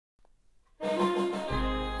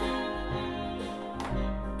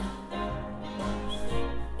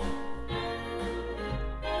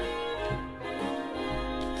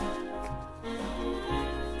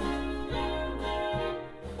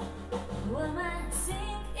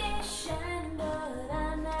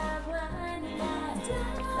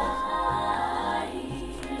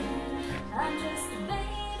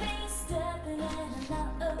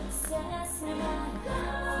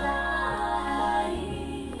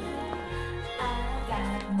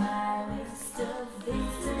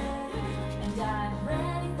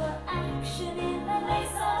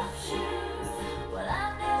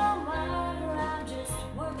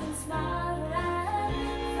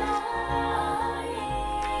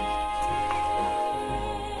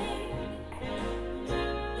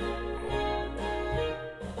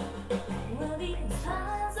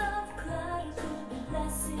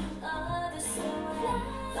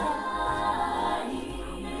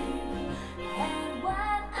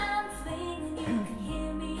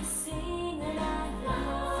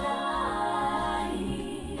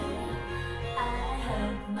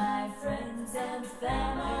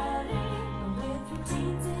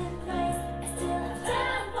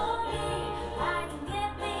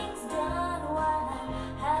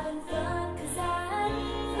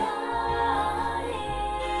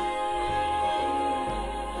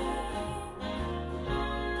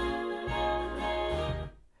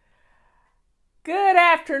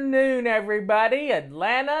afternoon, everybody.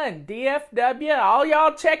 Atlanta and DFW, all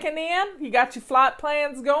y'all checking in? You got your flight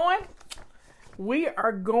plans going? We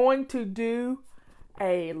are going to do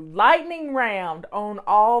a lightning round on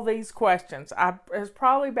all these questions. There's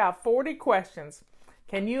probably about 40 questions.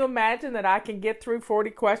 Can you imagine that I can get through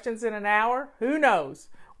 40 questions in an hour? Who knows?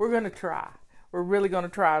 We're going to try. We're really going to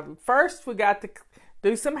try. First, we got to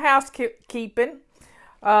do some housekeeping.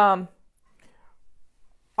 Office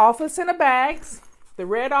in a bags. The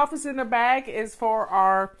red office in a bag is for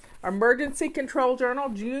our emergency control journal.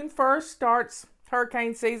 June 1st starts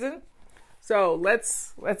hurricane season. So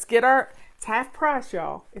let's get it's half price,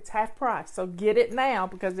 y'all. It's half price. So get it now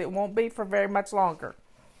because it won't be for very much longer.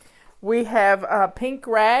 We have pink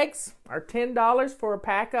rags are $10 for a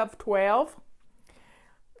pack of 12.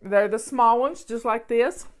 They're the small ones, just like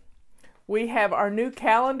this. We have our new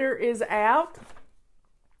calendar is out.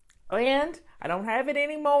 And I don't have it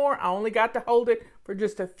anymore. I only got to hold it for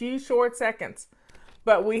just a few short seconds.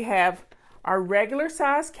 But we have our regular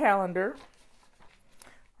size calendar.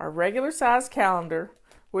 Our regular size calendar,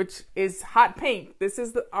 which is hot pink. This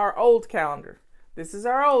is our old calendar. This is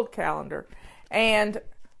our old calendar. And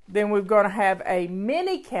then we're going to have a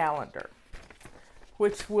mini calendar,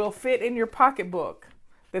 which will fit in your pocketbook.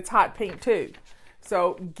 That's hot pink too.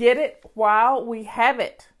 So get it while we have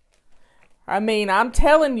it. I mean, I'm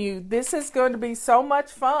telling you, this is going to be so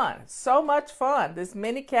much fun. So much fun, this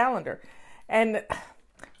mini calendar. And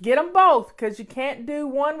get them both because you can't do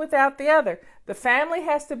one without the other. The family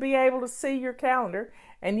has to be able to see your calendar,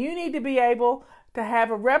 and you need to be able to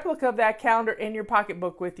have a replica of that calendar in your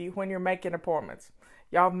pocketbook with you when you're making appointments.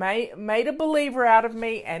 Y'all made a believer out of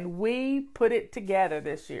me, and we put it together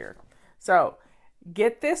this year. So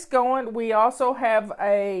get this going. We also have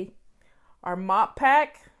our mop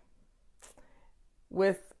pack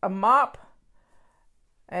with a mop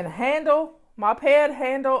and handle, mop head,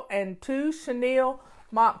 handle, and 2 chenille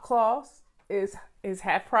mop cloths is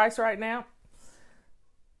half price right now.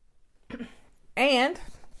 And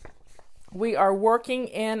we are working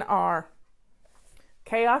in our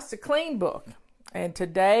Chaos to Clean book. And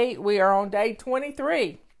today we are on day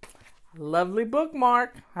 23. Lovely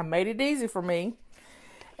bookmark. I made it easy for me.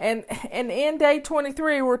 And in day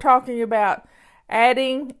 23, we're talking about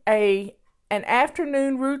adding an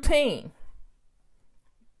afternoon routine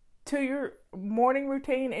to your morning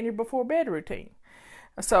routine and your before bed routine.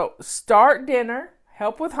 So start dinner,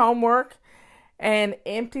 help with homework, and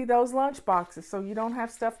empty those lunch boxes so you don't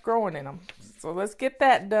have stuff growing in them. So let's get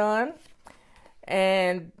that done.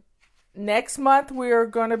 And next month we are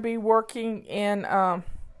going to be working in,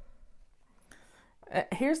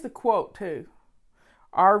 here's the quote too.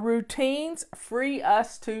 Our routines free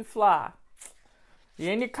us to fly.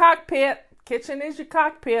 You're in your cockpit. Kitchen is your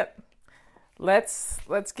cockpit. Let's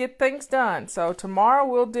get things done. So tomorrow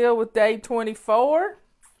we'll deal with day 24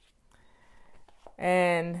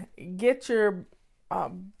 and get your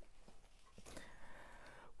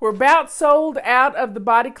we're about sold out of the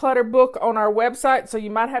Body Clutter book on our website, so you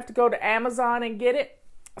might have to go to Amazon and get it.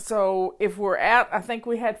 So if we're out, I think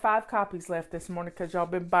we had 5 copies left this morning because y'all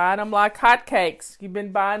been buying them like hotcakes. You've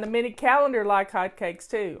been buying the mini calendar like hotcakes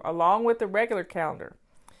too, along with the regular calendar.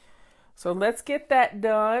 So let's get that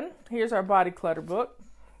done. Here's our Body Clutter book.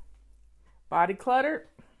 Body Clutter.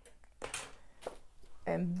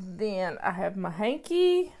 And then I have my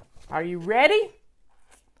hanky. Are you ready?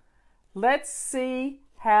 Let's see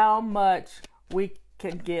how much we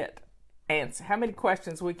can get answered. How many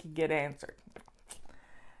questions we can get answered.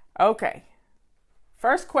 Okay.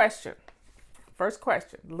 First question.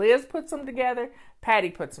 Liz puts them together. Patty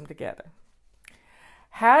puts them together.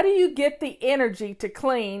 How do you get the energy to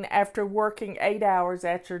clean after working 8 hours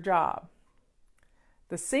at your job?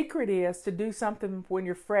 The secret is to do something when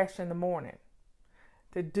you're fresh in the morning.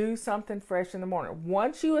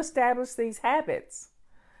 Once you establish these habits,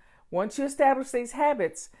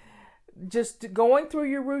 just going through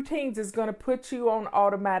your routines is going to put you on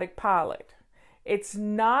automatic pilot. It's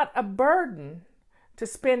not a burden to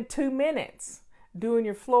spend 2 minutes doing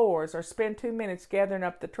your floors or spend 2 minutes gathering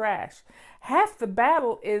up the trash. Half the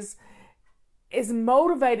battle is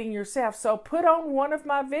motivating yourself. So put on one of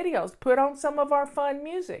my videos, put on some of our fun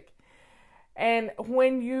music. And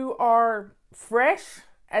when you are fresh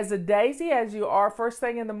as a daisy, as you are first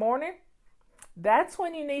thing in the morning, that's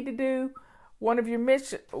when you need to do one of your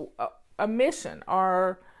mission,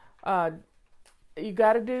 or you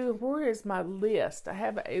got to do, where is my list? I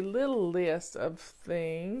have a little list of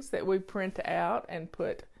things that we print out and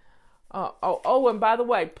put. And by the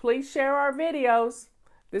way, please share our videos.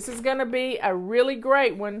 This is going to be a really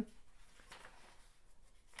great one.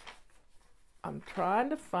 I'm trying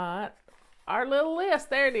to find. our little list.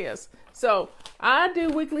 There it is. So I do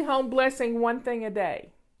weekly home blessing one thing a day.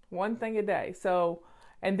 One thing a day. So,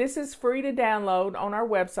 and this is free to download on our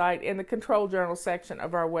website in the control journal section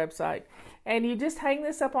of our website. And you just hang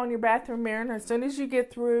this up on your bathroom mirror, and as soon as you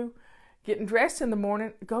get through getting dressed in the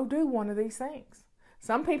morning, go do one of these things.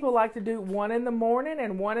 Some people like to do one in the morning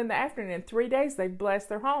and one in the afternoon. In 3 days, they bless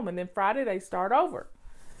their home, and then Friday they start over.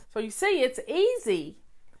 So you see, it's easy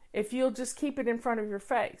if you'll just keep it in front of your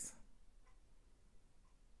face.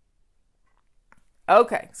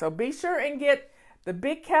 Okay, so be sure and get the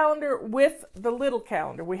big calendar with the little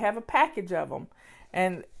calendar. We have a package of them,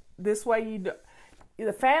 and this way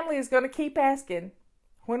the family is going to keep asking,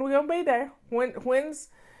 when are we going to be there? When's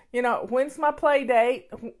my play date?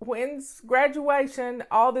 When's graduation?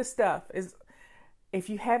 All this stuff is. If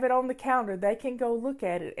you have it on the calendar, they can go look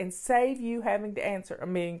at it and save you having to answer a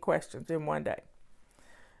million questions in one day.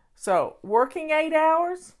 So, working 8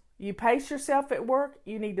 hours, you pace yourself at work,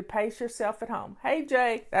 you need to pace yourself at home. Hey,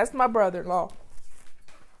 Jay, that's my brother-in-law.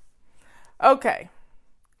 Okay,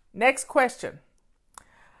 next question.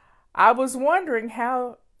 I was wondering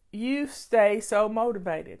how you stay so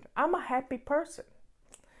motivated. I'm a happy person.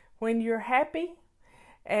 When you're happy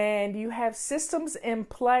and you have systems in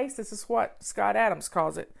place, this is what Scott Adams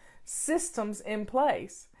calls it, systems in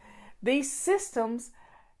place. These systems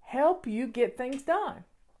help you get things done.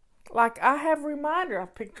 Like I have reminders.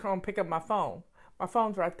 I'll pick up my phone. My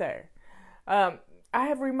phone's right there. I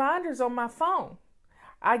have reminders on my phone.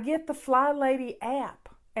 I get the Fly Lady app,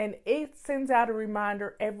 and it sends out a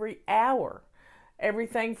reminder every hour.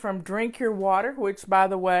 Everything from drink your water, which, by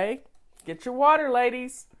the way, get your water,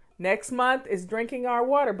 ladies. Next month is drinking our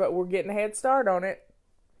water, but we're getting a head start on it.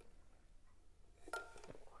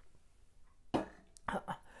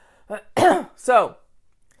 So,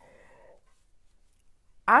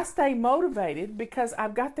 I stay motivated because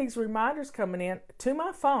I've got these reminders coming in to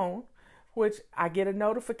my phone, which I get a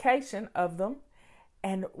notification of them,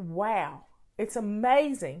 and wow, it's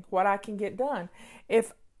amazing what I can get done.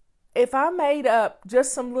 If I made up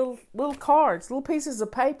just some little cards, little pieces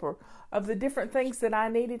of paper of the different things that I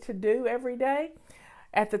needed to do every day,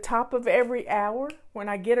 at the top of every hour, when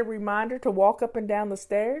I get a reminder to walk up and down the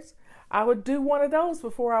stairs, I would do one of those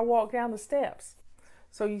before I walk down the steps.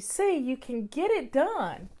 So you see, you can get it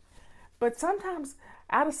done, but sometimes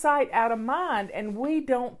out of sight, out of mind, and we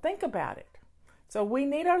don't think about it. So we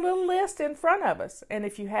need our little list in front of us. And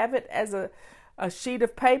if you have it as a sheet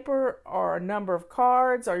of paper or a number of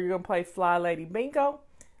cards, or you're going to play Fly Lady Bingo,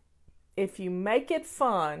 if you make it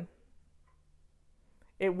fun,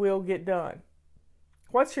 it will get done.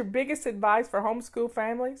 What's your biggest advice for homeschool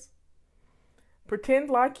families? Pretend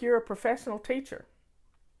like you're a professional teacher.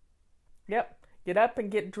 Yep. Get up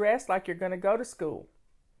and get dressed like you're going to go to school.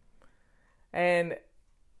 And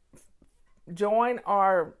join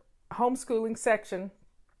our homeschooling section.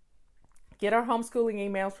 Get our homeschooling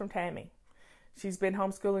emails from Tammy. She's been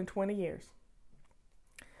homeschooling 20 years.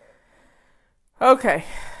 Okay.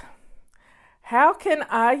 How can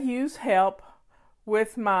I use help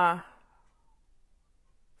with my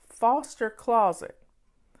foster closet?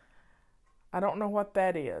 I don't know what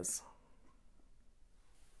that is.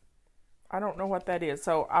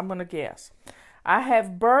 So I'm going to guess. I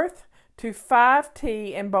have birth to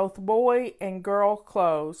 5T in both boy and girl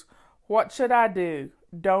clothes. What should I do?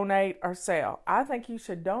 Donate or sell? I think you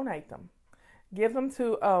should donate them. Give them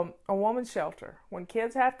to a woman's shelter. When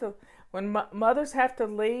mothers have to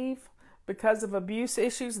leave because of abuse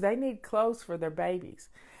issues, they need clothes for their babies.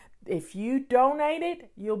 If you donate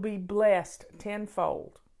it, you'll be blessed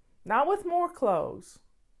tenfold. Not with more clothes.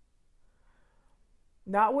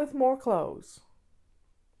 Not with more clothes.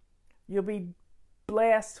 You'll be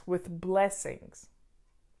blessed with blessings.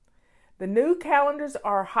 The new calendars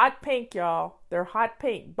are hot pink, y'all. They're hot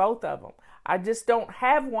pink, both of them. I just don't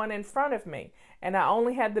have one in front of me. And I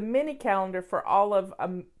only had the mini calendar for all of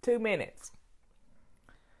 2 minutes.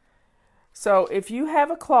 So if you have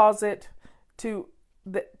a closet to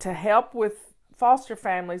help with foster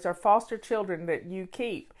families or foster children that you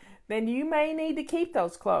keep, then you may need to keep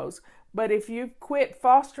those clothes. But if you quit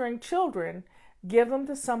fostering children, give them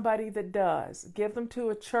to somebody that does. Give them to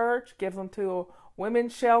a church. Give them to a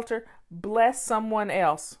women's shelter. Bless someone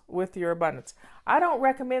else with your abundance. I don't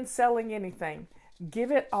recommend selling anything.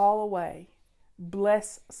 Give it all away.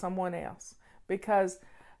 Bless someone else. Because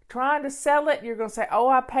trying to sell it, you're going to say, oh,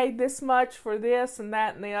 I paid this much for this and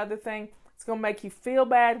that and the other thing. It's going to make you feel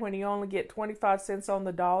bad when you only get 25 cents on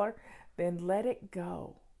the dollar. Then let it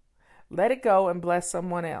go. Let it go and bless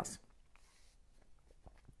someone else.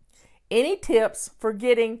 Any tips for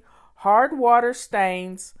getting hard water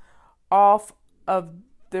stains off of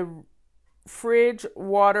the fridge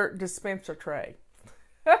water dispenser tray.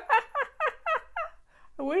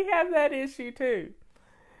 We have that issue too.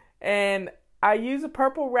 And I use a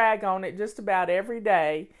purple rag on it just about every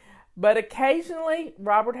day. But occasionally,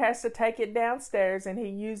 Robert has to take it downstairs and he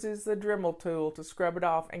uses the Dremel tool to scrub it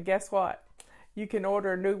off. And guess what? You can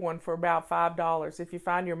order a new one for about $5. If you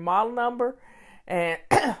find your model number and,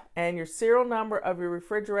 and your serial number of your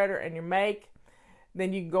refrigerator and your make,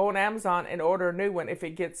 then you can go on Amazon and order a new one if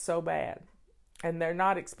it gets so bad. And they're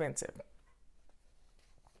not expensive.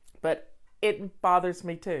 But it bothers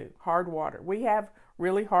me too. Hard water. We have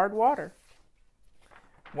really hard water.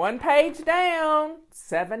 1 page down,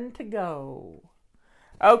 7 to go.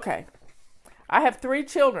 Okay. I have 3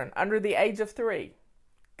 children under the age of 3.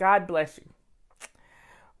 God bless you.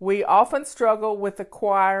 We often struggle with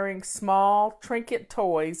acquiring small trinket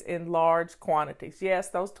toys in large quantities. Yes,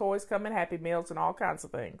 those toys come in Happy Meals and all kinds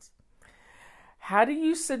of things. How do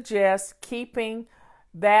you suggest keeping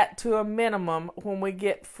that to a minimum when we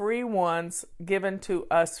get free ones given to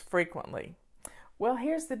us frequently? Well,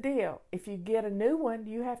 here's the deal. If you get a new one,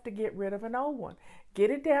 you have to get rid of an old one. Get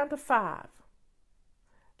it down to 5.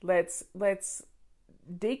 Let's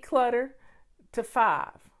declutter to 5.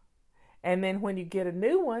 And then when you get a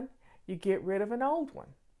new one, you get rid of an old one.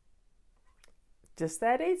 Just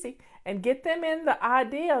that easy. And get them in the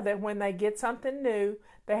idea that when they get something new,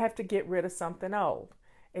 they have to get rid of something old.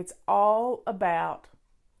 It's all about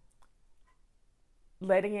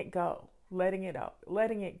letting it go, letting it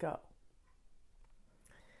go.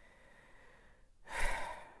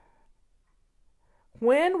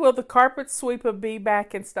 When will the carpet sweeper be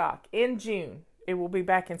back in stock? In June. It will be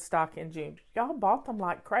back in stock in June. Y'all bought them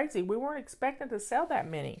like crazy. We weren't expecting to sell that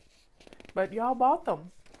many, but y'all bought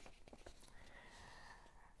them.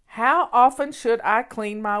 How often should I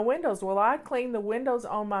clean my windows? Well, I clean the windows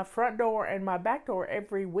on my front door and my back door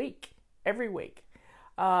every week. Every week.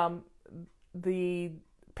 The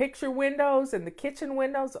picture windows and the kitchen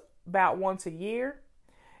windows about once a year.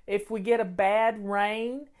 If we get a bad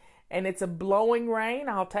rain and it's a blowing rain,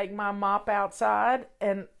 I'll take my mop outside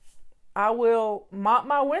and I will mop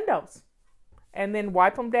my windows and then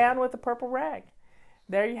wipe them down with a purple rag.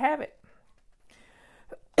 There you have it.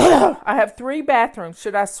 I have 3 bathrooms.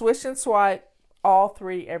 Should I swish and swipe all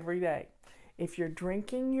 3 every day? If you're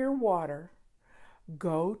drinking your water,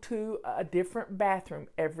 go to a different bathroom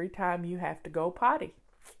every time you have to go potty.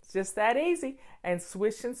 It's just that easy. And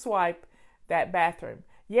swish and swipe that bathroom.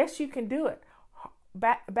 Yes, you can do it.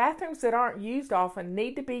 Bathrooms that aren't used often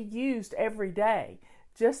need to be used every day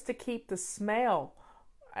just to keep the smell.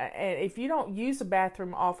 And if you don't use a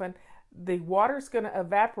bathroom often, the water's going to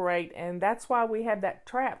evaporate, and that's why we have that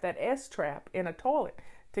trap, that S-trap in a toilet,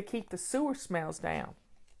 to keep the sewer smells down.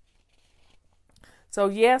 So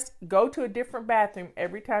yes, go to a different bathroom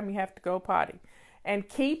every time you have to go potty. And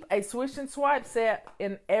keep a swish and swipe set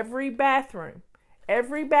in every bathroom.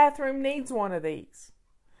 Every bathroom needs one of these.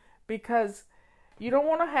 Because you don't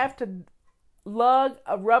want to have to lug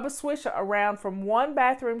a rubber swisher around from one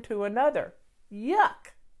bathroom to another.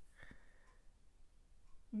 Yuck.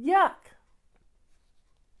 Yuck.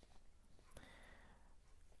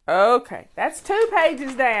 Okay, that's 2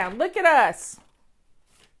 pages down. Look at us.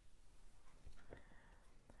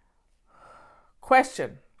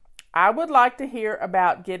 Question. I would like to hear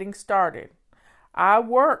about getting started. I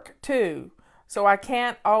work too, so I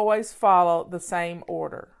can't always follow the same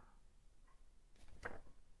order.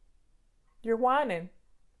 You're whining.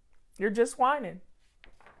 You're just whining.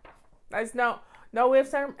 There's no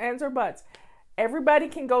ifs, ands, or buts. Everybody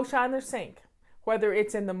can go shine their sink, whether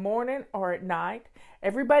it's in the morning or at night.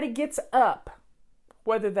 Everybody gets up,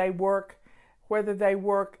 whether they work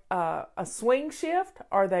a swing shift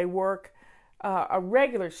or they work a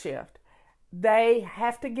regular shift. They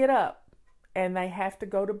have to get up and they have to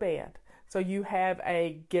go to bed. So you have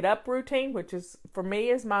a get up routine, which is for me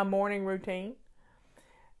is my morning routine,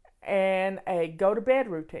 and a go to bed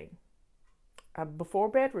routine, a before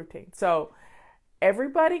bed routine. So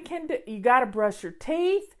everybody can do. You got to brush your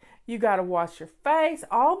teeth. You got to wash your face.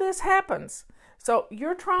 All this happens. So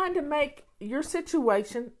you're trying to make your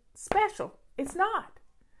situation special. It's not.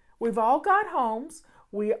 We've all got homes.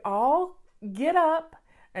 We all get up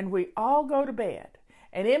and we all go to bed.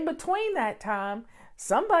 And in between that time,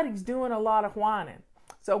 somebody's doing a lot of whining.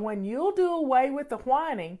 So when you'll do away with the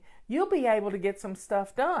whining, you'll be able to get some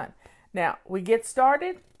stuff done. Now, we get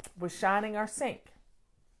started with shining our sink.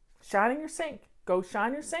 Shining your sink. Go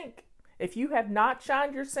shine your sink. If you have not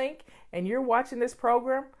shined your sink and you're watching this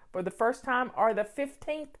program for the first time or the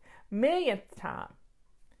 15th millionth time,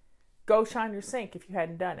 go shine your sink if you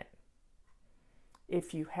hadn't done it.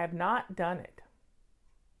 If you have not done it.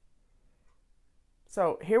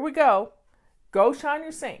 So here we go. Go shine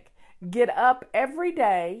your sink. Get up every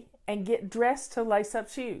day and get dressed to lace up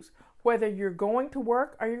shoes, whether you're going to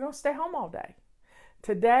work or you're going to stay home all day.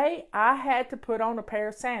 Today, I had to put on a pair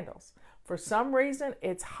of sandals. For some reason,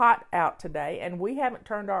 it's hot out today, and we haven't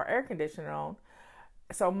turned our air conditioner on.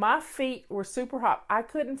 So my feet were super hot. I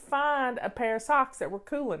couldn't find a pair of socks that were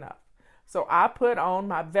cool enough. So I put on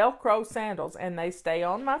my Velcro sandals, and they stay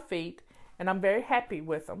on my feet, and I'm very happy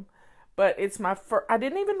with them. But it's my first. I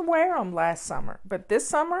didn't even wear them last summer, but this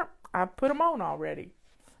summer, I put them on already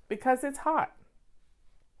because it's hot.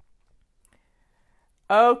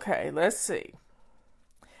 Okay, let's see.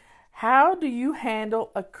 How do you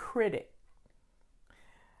handle a critic?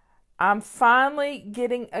 I'm finally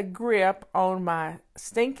getting a grip on my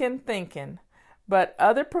stinking thinking, but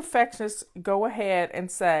other perfectionists go ahead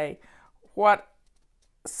and say what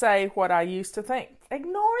I used to think.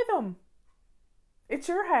 Ignore them. It's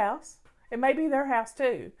your house. It may be their house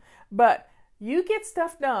too. But you get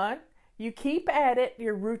stuff done. You keep at it.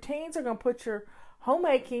 Your routines are going to put your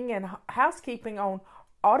homemaking and housekeeping on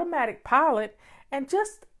automatic pilot, and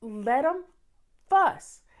just let them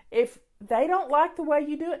fuss. If they don't like the way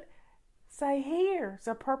you do it, say, here's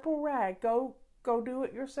a purple rag. Go do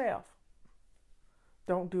it yourself.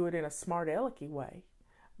 Don't do it in a smart alecky way,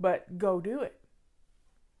 but go do it.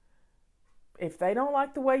 If they don't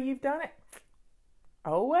like the way you've done it,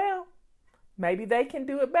 oh well. Maybe they can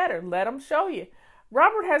do it better. Let them show you.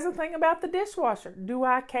 Robert has a thing about the dishwasher. Do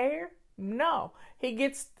I care? No.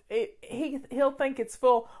 He'll think it's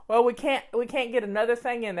full. Well, we can't get another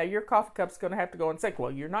thing in there. Your coffee cup's going to have to go in the sink.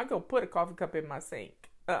 Well, you're not going to put a coffee cup in my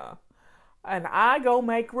sink. And I go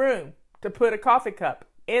make room to put a coffee cup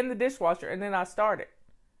in the dishwasher, and then I start it.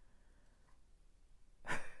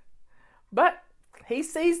 But he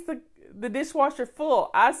sees the dishwasher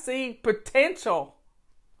full. I see potential.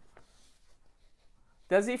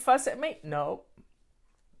 Does he fuss at me? No.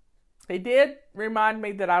 He did remind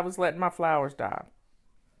me that I was letting my flowers die.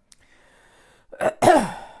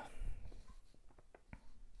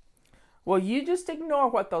 Well, you just ignore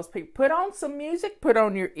what those people... Put on some music, put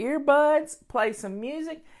on your earbuds, play some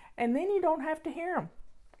music, and then you don't have to hear them.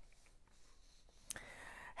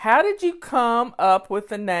 How did you come up with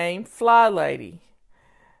the name Fly Lady?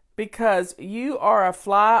 Because you are a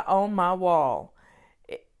fly on my wall.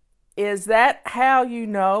 Is that how you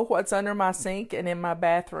know what's under my sink and in my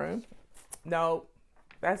bathroom? No,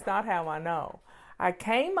 that's not how I know. I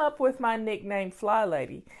came up with my nickname Fly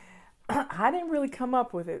Lady. I didn't really come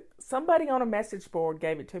up with it. Somebody on a message board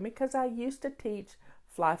gave it to me because I used to teach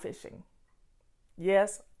fly fishing.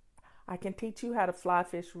 Yes, I can teach you how to fly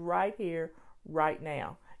fish right here, right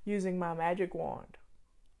now, using my magic wand.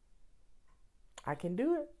 I can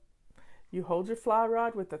do it. You hold your fly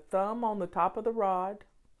rod with the thumb on the top of the rod.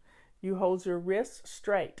 You hold your wrist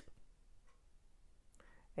straight.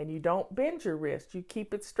 And you don't bend your wrist. You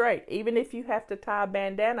keep it straight. Even if you have to tie a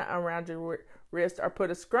bandana around your wrist or put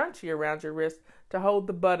a scrunchie around your wrist to hold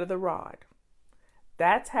the butt of the rod.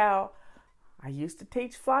 That's how I used to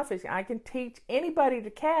teach fly fishing. I can teach anybody to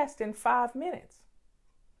cast in 5 minutes.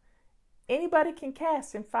 Anybody can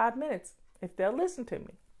cast in 5 minutes if they'll listen to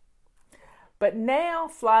me. But now,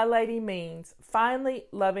 Fly Lady means finally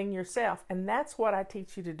loving yourself. And that's what I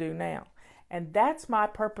teach you to do now. And that's my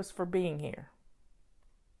purpose for being here.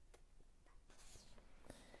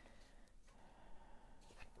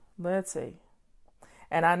 Let's see.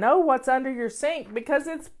 And I know what's under your sink because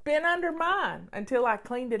it's been under mine until I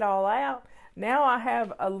cleaned it all out. Now I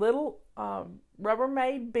have a little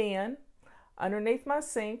Rubbermaid bin underneath my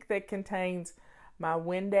sink that contains my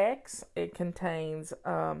Windex. It contains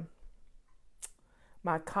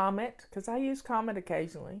my Comet, because I use Comet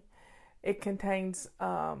occasionally. It contains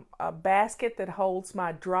a basket that holds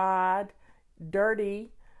my dried,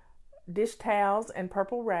 dirty dish towels and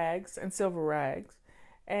purple rags and silver rags.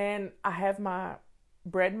 And I have my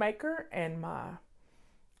bread maker and my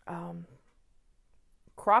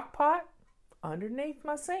crock pot underneath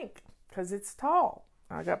my sink because it's tall.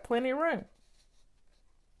 I got plenty of room.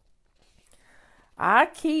 I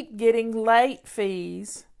keep getting late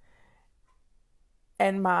fees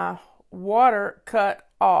and my water cut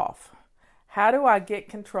off. How do I get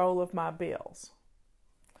control of my bills?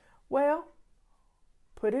 Well,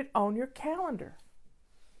 put it on your calendar.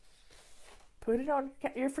 Put it on,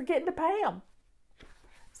 you're forgetting to pay them.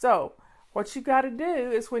 So, what you got to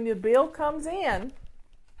do is when your bill comes in,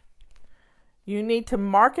 you need to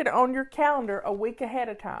mark it on your calendar a week ahead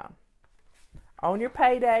of time. On your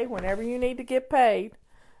payday, whenever you need to get paid.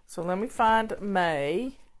 So let me find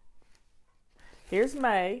May. Here's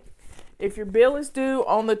May. If your bill is due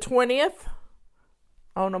on the 20th,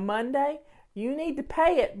 on a Monday, You need to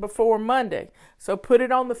pay it before Monday. So put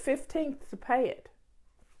it on the 15th to pay it.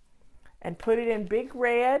 And put it in big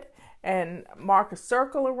red and mark a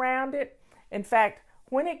circle around it. In fact,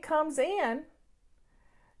 when it comes in,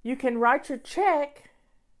 you can write your check,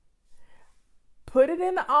 put it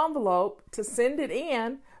in the envelope to send it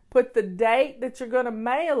in, put the date that you're going to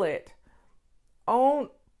mail it on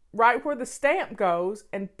right where the stamp goes,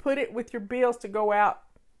 and put it with your bills to go out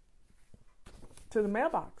to the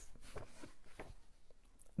mailbox.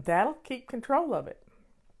 That'll keep control of it.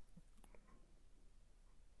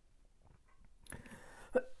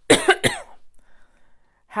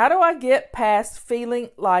 How do I get past feeling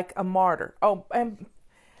like a martyr? Oh, and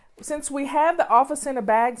since we have the Office in a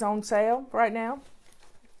Bags on sale right now,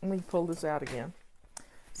 let me pull this out again.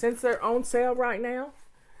 Since they're on sale right now,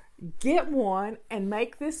 get one and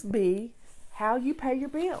make this be how you pay your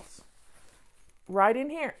bills. Right in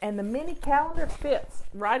here. And the mini calendar fits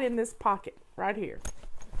right in this pocket right here.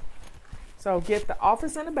 So get the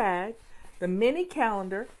Office in a Bag, the mini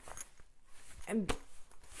calendar,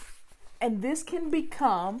 and this can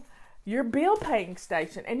become your bill paying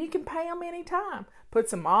station, and you can pay them anytime. Put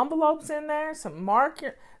some envelopes in there, some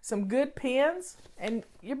marker, some good pens, and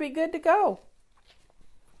you'll be good to go.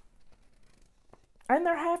 And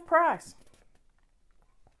they're half price.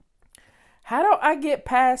 How do I get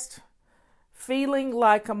past feeling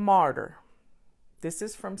like a martyr? This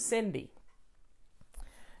is from Cindy.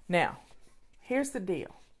 Now, here's the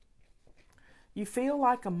deal. You feel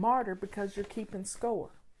like a martyr because you're keeping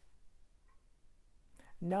score.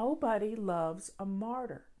 Nobody loves a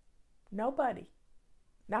martyr. Nobody.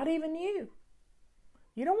 Not even you.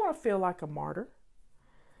 You don't want to feel like a martyr.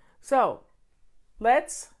 So,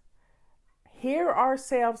 let's hear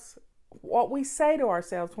ourselves, what we say to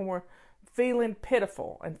ourselves when we're feeling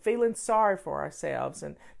pitiful and feeling sorry for ourselves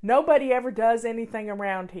and nobody ever does anything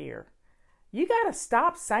around here. You got to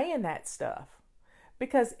stop saying that stuff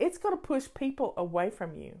because it's going to push people away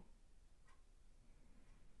from you.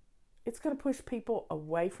 It's going to push people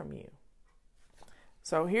away from you.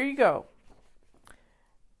 So here you go.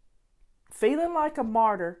 Feeling like a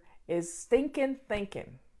martyr is stinking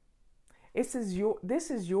thinking. This is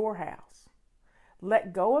your house.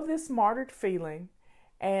 Let go of this martyred feeling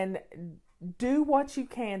and do what you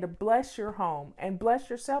can to bless your home and bless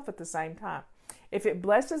yourself at the same time. If it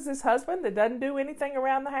blesses this husband that doesn't do anything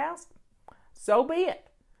around the house, so be it.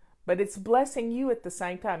 But it's blessing you at the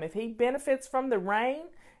same time. If he benefits from the rain,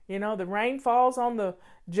 the rain falls on the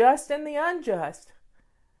just and the unjust.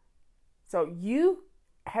 So you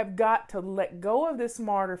have got to let go of this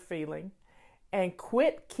martyr feeling and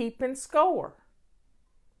quit keeping score.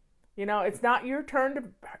 It's not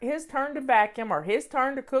his turn to vacuum or his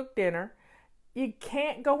turn to cook dinner. You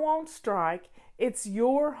can't go on strike. It's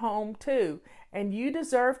your home too. And you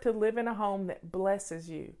deserve to live in a home that blesses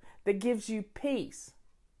you, that gives you peace.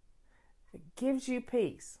 It gives you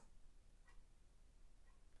peace.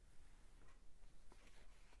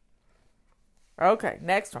 Okay,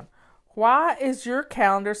 next one. Why is your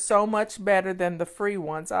calendar so much better than the free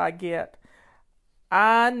ones I get?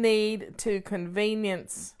 I need to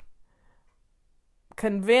convince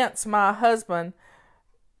my husband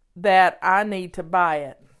that I need to buy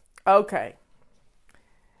it. Okay.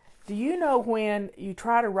 Do you know when you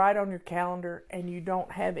try to write on your calendar and you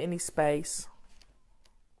don't have any space?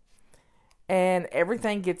 And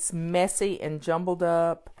everything gets messy and jumbled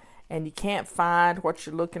up and you can't find what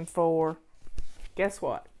you're looking for? Guess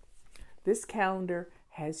what? This calendar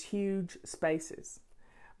has huge spaces.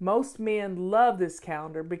 Most men love this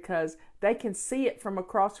calendar because they can see it from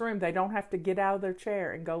across the room. They don't have to get out of their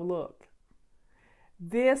chair and go look.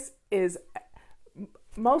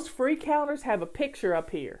 Most free calendars have a picture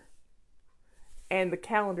up here and the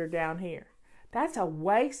calendar down here. That's a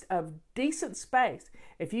waste of decent space.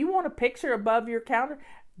 If you want a picture above your calendar,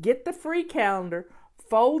 get the free calendar,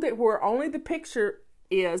 fold it where only the picture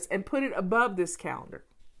is, and put it above this calendar.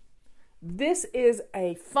 This is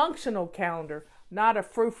a functional calendar, not a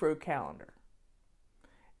frou-frou calendar.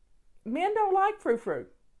 Men don't like frou-frou.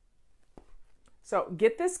 So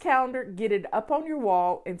get this calendar, get it up on your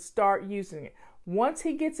wall, and start using it. Once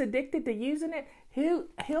he gets addicted to using it,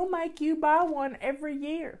 he'll make you buy one every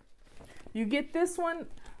year. You get this one,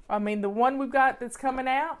 the one we've got that's coming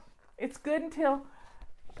out, it's good until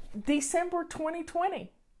December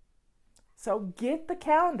 2020. So get the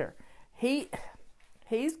calendar. He's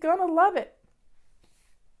going to love it.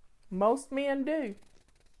 Most men do.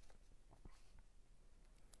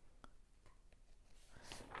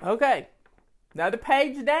 Okay, another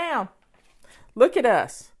page down. Look at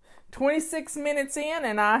us. 26 minutes in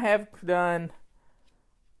and I have done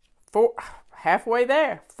halfway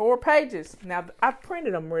there, 4 pages. Now, I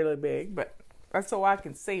printed them really big, but that's so I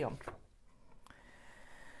can see them.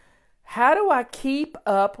 How do I keep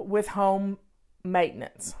up with home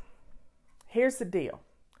maintenance? Here's the deal.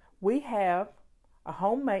 We have a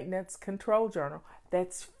home maintenance control journal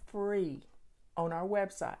that's free on our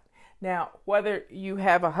website. Now, whether you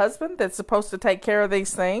have a husband that's supposed to take care of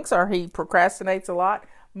these things or he procrastinates a lot,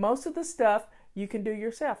 most of the stuff you can do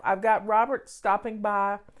yourself. I've got Robert stopping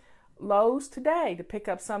by Lowe's today to pick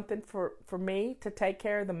up something for me to take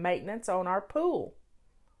care of the maintenance on our pool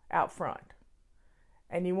out front.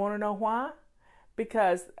 And you want to know why?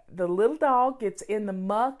 Because the little dog gets in the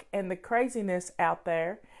muck and the craziness out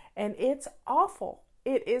there, and it's awful.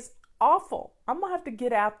 It is awful. I'm going to have to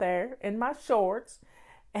get out there in my shorts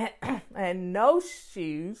and no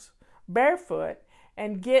shoes, barefoot,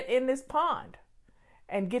 and get in this pond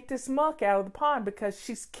and get this muck out of the pond because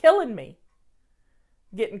she's killing me.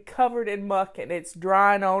 Getting covered in muck, and it's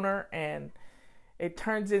drying on her, and it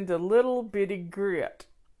turns into little bitty grit,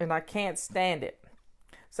 and I can't stand it.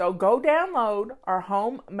 So go download our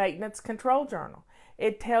home maintenance control journal.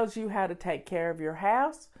 It tells you how to take care of your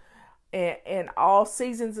house in all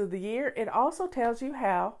seasons of the year. It also tells you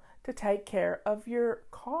how to take care of your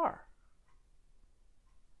car.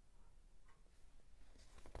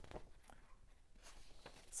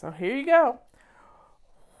 So here you go.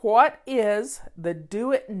 What is the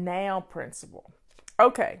do it now principle?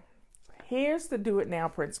 Okay, here's the do it now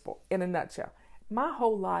principle in a nutshell. My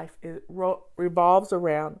whole life revolves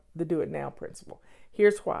around the do it now principle.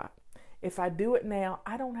 Here's why. If I do it now,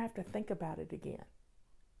 I don't have to think about it again.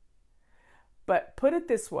 But put it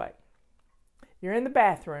this way. You're in the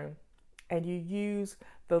bathroom and you use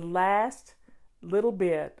the last little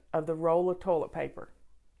bit of the roll of toilet paper.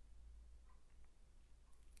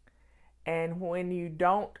 And when you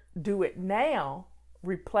don't do it now,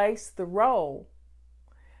 replace the roll,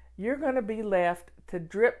 you're going to be left to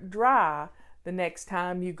drip dry the next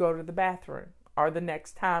time you go to the bathroom or the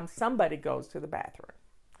next time somebody goes to the bathroom.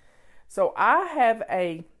 So I have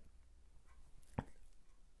a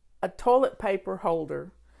toilet paper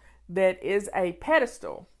holder that is a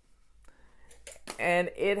pedestal.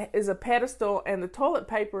 And it is a pedestal, and the toilet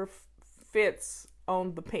paper fits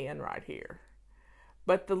on the pin right here.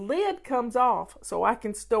 But the lid comes off so I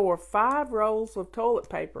can store 5 rolls of toilet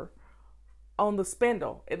paper on the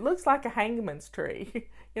spindle. It looks like a hangman's tree.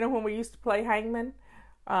 You know, when we used to play hangman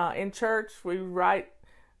in church, we write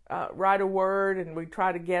a word and we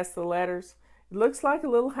try to guess the letters. It looks like a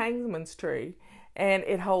little hangman's tree, and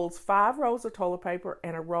it holds 5 rolls of toilet paper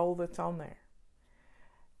and a roll that's on there.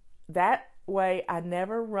 That way I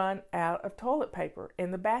never run out of toilet paper in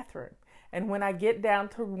the bathroom. And when I get down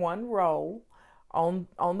to 1 roll on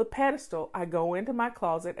the pedestal, I go into my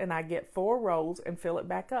closet and I get 4 rolls and fill it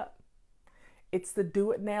back up. It's the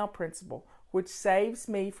do it now principle, which saves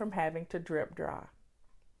me from having to drip dry.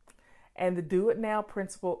 And the do it now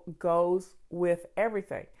principle goes with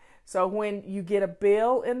everything. So when you get a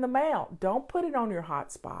bill in the mail, don't put it on your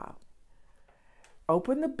hot spot.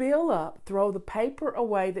 Open the bill up, throw the paper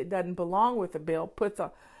away that doesn't belong with the bill, put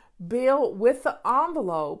the bill with the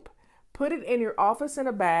envelope, put it in your office in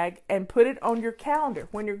a bag, and put it on your calendar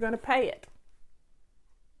when you're going to pay it.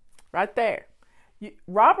 Right there.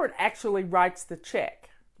 Robert actually writes the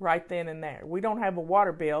check right then and there. We don't have a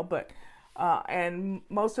water bill, but and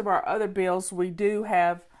most of our other bills we do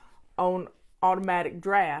have on automatic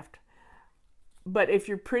draft. But if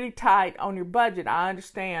you're pretty tight on your budget, I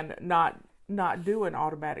understand not doing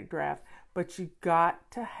automatic draft, but you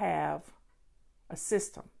got to have a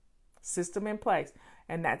system in place,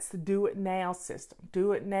 and that's the do it now system.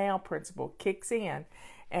 Do it now principle kicks in,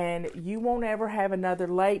 and you won't ever have another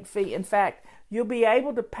late fee. In fact, you'll be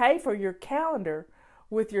able to pay for your calendar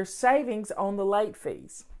with your savings on the late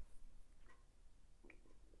fees.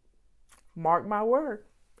 Mark my word,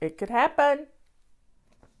 it could happen.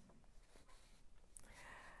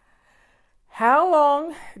 How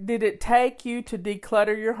long did it take you to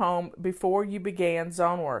declutter your home before you began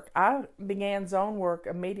zone work? I began zone work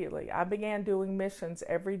immediately. I began doing missions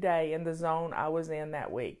every day in the zone I was in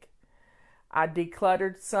that week. I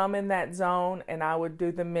decluttered some in that zone, and I would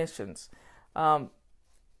do the missions. You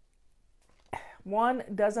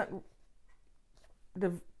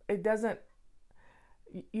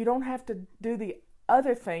don't have to do the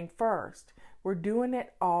other thing first. We're doing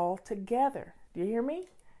it all together. Do you hear me?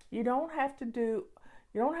 You don't have to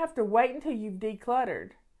wait until you've decluttered.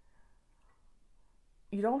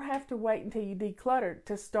 You don't have to wait until you decluttered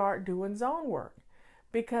to start doing zone work,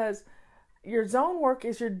 because your zone work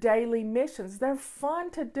is your daily missions. They're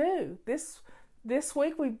fun to do. This This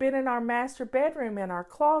week we've been in our master bedroom and our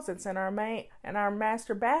closets and our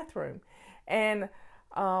master bathroom. And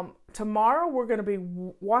tomorrow we're going to be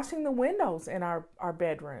washing the windows in our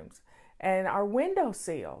bedrooms and our window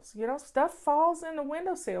sills. You know, stuff falls in the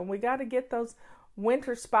window sill and we got to get those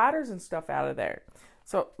winter spiders and stuff out of there.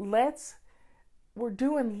 So we're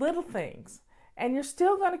doing little things, and you're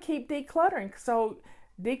still going to keep decluttering. So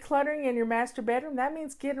decluttering in your master bedroom, that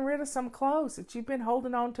means getting rid of some clothes that you've been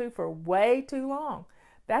holding on to for way too long.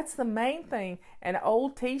 That's the main thing. And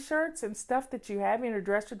old t-shirts and stuff that you have in your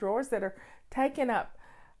dresser drawers that are taking up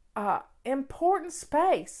important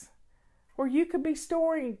space where you could be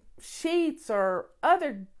storing sheets or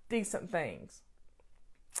other decent things,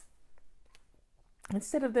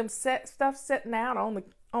 instead of them stuff sitting out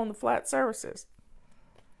on the flat surfaces.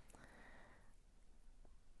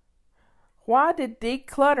 Why did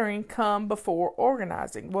decluttering come before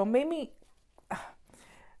organizing? Well, Mimi,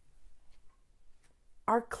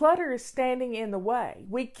 our clutter is standing in the way.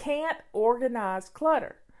 We can't organize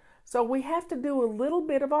clutter. So we have to do a little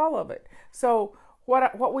bit of all of it. So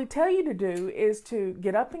what we tell you to do is to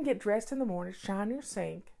get up and get dressed in the morning, shine your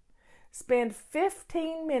sink, spend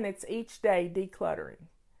 15 minutes each day decluttering.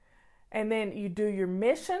 And then you do your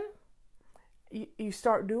mission. You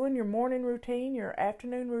start doing your morning routine, your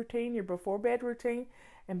afternoon routine, your before bed routine.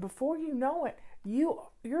 And before you know it,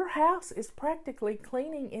 your house is practically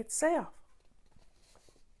cleaning itself.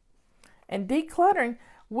 And decluttering,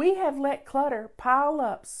 we have let clutter pile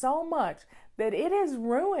up so much that it has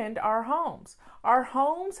ruined our homes. Our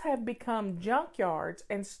homes have become junkyards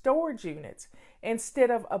and storage units instead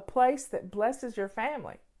of a place that blesses your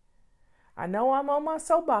family. I know I'm on my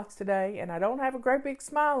soapbox today and I don't have a great big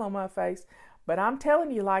smile on my face, but I'm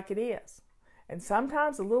telling you like it is. And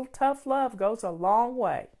sometimes a little tough love goes a long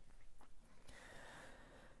way.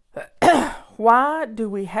 Why do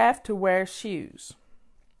we have to wear shoes?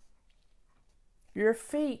 Your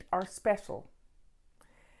feet are special.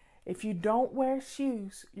 If you don't wear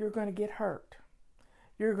shoes, you're going to get hurt.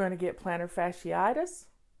 You're going to get plantar fasciitis.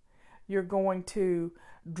 You're going to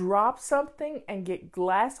drop something and get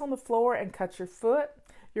glass on the floor and cut your foot.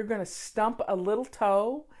 You're going to stump a little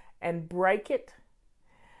toe and break it.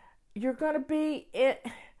 You're going to be in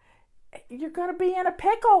a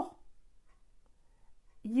pickle.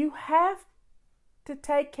 You have to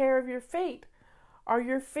take care of your feet, or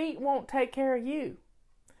your feet won't take care of you.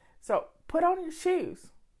 So put on your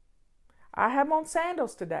shoes. I have on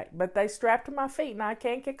sandals today, but they strap to my feet and I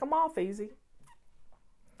can't kick them off easy.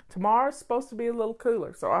 Tomorrow's supposed to be a little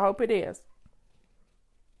cooler, so I hope it is.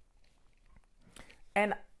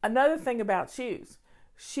 And another thing about shoes.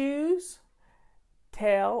 Shoes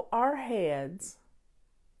tell our heads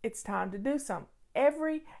it's time to do something.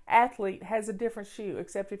 Every athlete has a different shoe,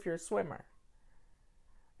 except if you're a swimmer.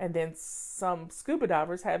 And then some scuba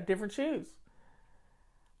divers have different shoes.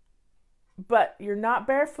 But you're not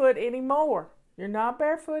barefoot anymore. You're not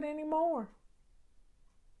barefoot anymore.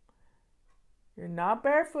 You're not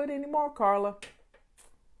barefoot anymore, Carla.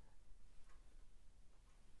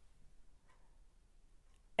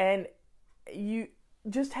 And you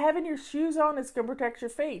just having your shoes on is going to protect your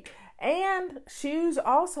feet. And shoes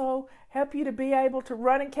also help you to be able to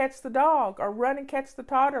run and catch the dog or run and catch the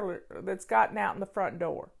toddler that's gotten out in the front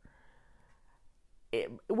door.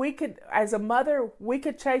 We could, as a mother, we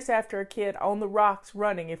could chase after a kid on the rocks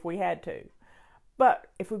running if we had to. But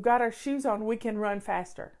if we've got our shoes on, we can run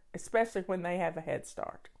faster, especially when they have a head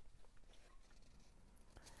start.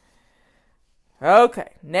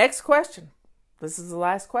 Okay, next question. This is the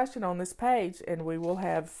last question on this page, and we will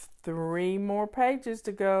have 3 more pages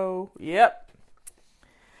to go. Yep.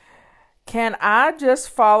 Can I just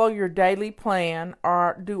follow your daily plan,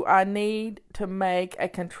 or do I need to make a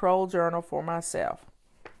control journal for myself?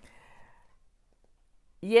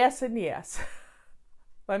 Yes and yes.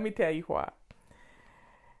 Let me tell you why.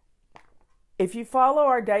 If you follow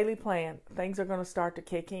our daily plan, things are going to start to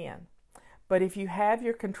kick in. But if you have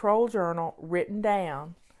your control journal written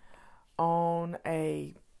down on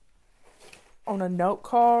a note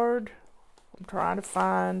card, I'm trying to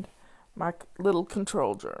find my little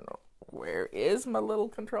control journal. Where is my little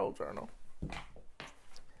control journal?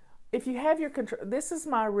 If you have your control, this is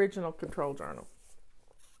my original control journal.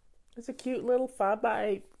 It's a cute little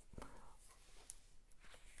 5x8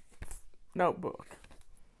 notebook.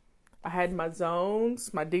 I had my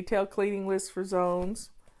zones, my detailed cleaning list for zones.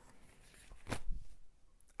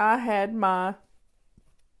 I had my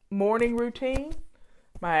morning routine,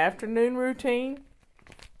 my afternoon routine,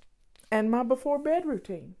 and my before bed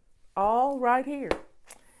routine. All right here.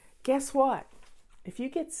 Guess what? If you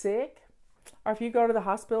get sick, or if you go to the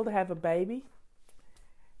hospital to have a baby,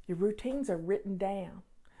 Your routines are written down.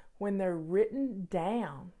 When they're written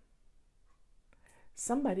down,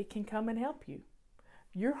 somebody can come and help you.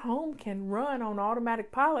 Your home can run on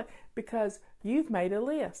automatic pilot because you've made a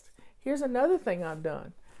list. Here's another thing I've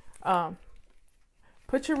done.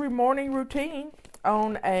 Put your morning routine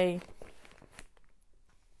on a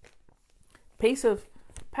piece of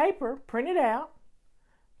paper, print it out,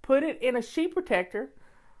 put it in a sheet protector.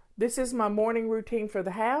 This is my morning routine for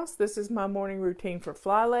the house. This is my morning routine for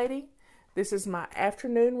Fly Lady. This is my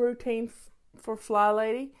afternoon routine for Fly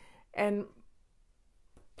Lady. And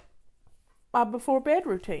my before bed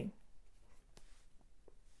routine.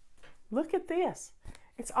 Look at this.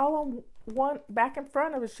 It's all on one back and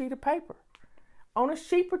front of a sheet of paper on a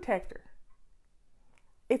sheet protector.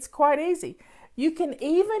 It's quite easy. You can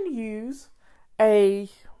even use I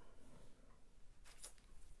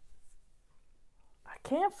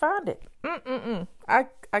can't find it.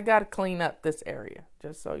 I got to clean up this area,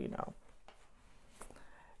 just so you know.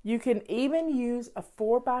 You can even use a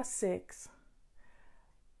 4x6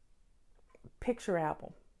 picture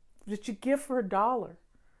album that you give for $1.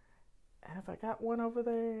 Have I got one over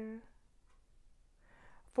there?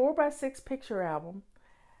 4x6 picture album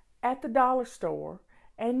at the dollar store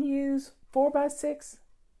and use 4x6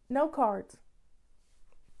 note cards.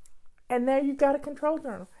 And there you've got a control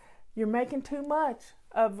journal. You're making too much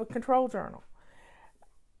of a control journal.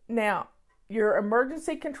 Now, your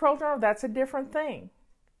emergency control journal, that's a different thing.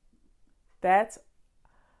 That's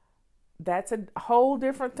a whole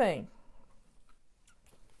different thing.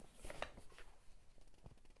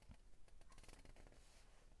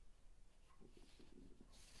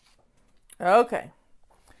 Okay.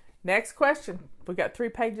 Next question. We got 3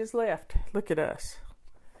 pages left. Look at us.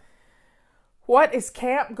 What is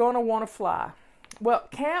Camp Gonna Wanna Fly? Well,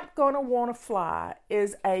 Camp Gonna Wanna Fly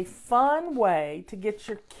is a fun way to get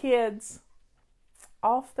your kids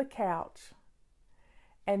off the couch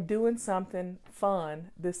and doing something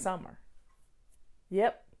fun this summer.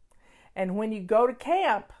 Yep. And when you go to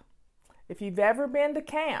camp, if you've ever been to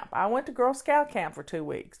camp, I went to Girl Scout camp for 2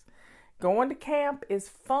 weeks. Going to camp is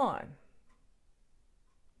fun.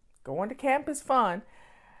 Going to camp is fun.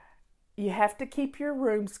 You have to keep your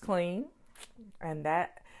rooms clean, and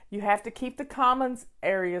that you have to keep the commons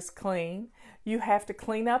areas clean. You have to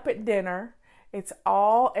clean up at dinner.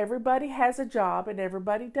 Everybody has a job and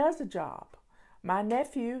everybody does a job. My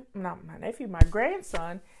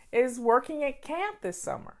grandson is working at camp this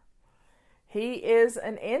summer. He is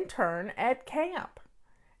an intern at camp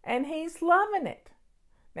and he's loving it.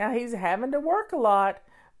 Now he's having to work a lot,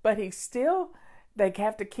 but they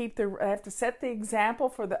have to set the example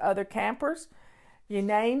for the other campers. You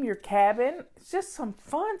name your cabin. It's just some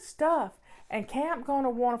fun stuff. And Camp Gonna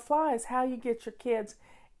Wanna Fly is how you get your kids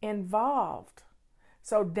involved.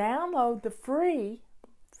 So download the free,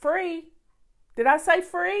 did I say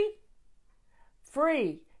free?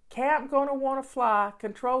 Free Camp Gonna Wanna Fly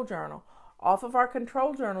control journal off of our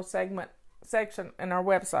control journal section in our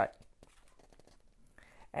website.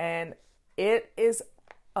 And it is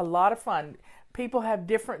a lot of fun. People have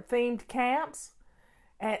different themed camps,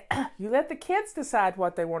 and you let the kids decide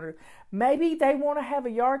what they want to do. Maybe they want to have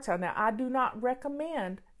a yard sale. Now, I do not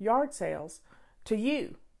recommend yard sales to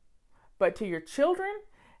you, but to your children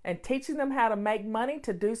and teaching them how to make money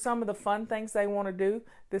to do some of the fun things they want to do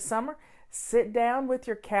this summer. Sit down with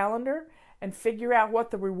your calendar and figure out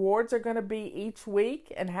what the rewards are going to be each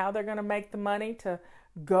week and how they're going to make the money to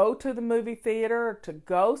go to the movie theater, to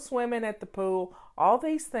go swimming at the pool, all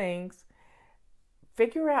these things.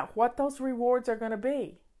 Figure out what those rewards are going to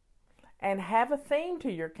be and have a theme to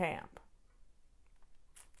your camp.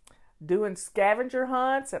 Doing scavenger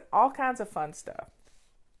hunts and all kinds of fun stuff.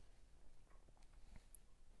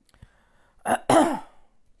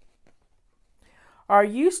 Are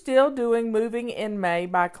you still doing moving in May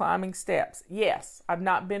by climbing steps? Yes, I've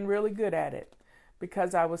not been really good at it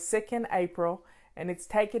because I was sick in April and it's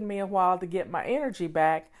taken me a while to get my energy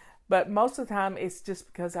back, but most of the time it's just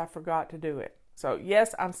because I forgot to do it. So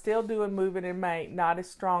yes, I'm still doing moving in May, not as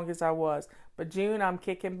strong as I was, but June I'm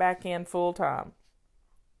kicking back in full time.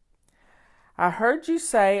 I heard you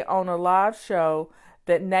say on a live show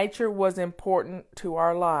that nature was important to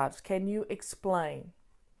our lives. Can you explain?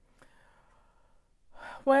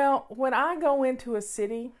 Well, when I go into a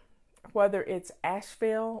city, whether it's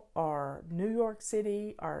Asheville or New York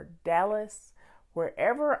City or Dallas,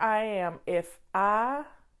 wherever I am, if I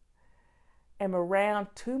am around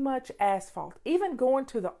too much asphalt, even going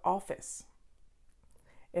to the office,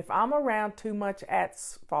 if I'm around too much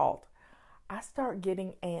asphalt, I start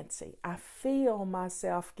getting antsy. I feel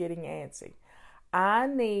myself getting antsy. I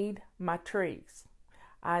need my trees.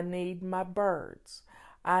 I need my birds.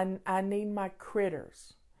 I need my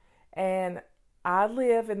critters. And I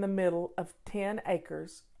live in the middle of 10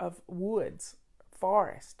 acres of woods,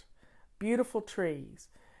 forest, beautiful trees,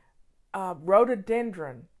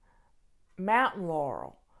 rhododendron, mountain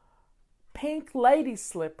laurel, pink lady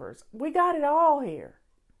slippers. We got it all here.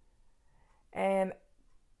 And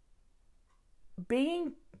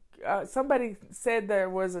somebody said there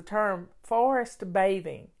was a term, forest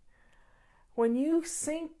bathing. When you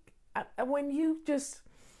just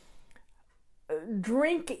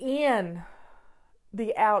drink in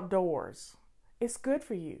the outdoors, it's good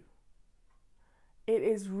for you. It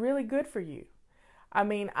is really good for you. I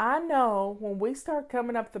mean, I know when we start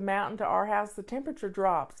coming up the mountain to our house, the temperature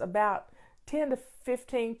drops about 10 to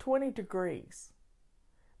 15, 20 degrees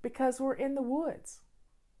because we're in the woods.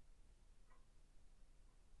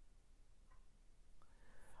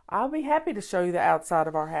 I'll be happy to show you the outside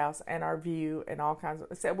of our house and our view and all kinds of,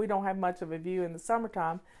 except we don't have much of a view in the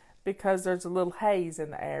summertime because there's a little haze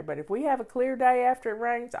in the air. But if we have a clear day after it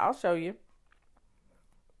rains, I'll show you.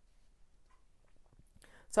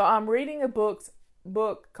 So I'm reading a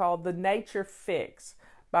book called The Nature Fix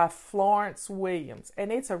by Florence Williams,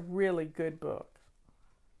 and it's a really good book.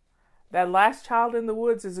 That Last Child in the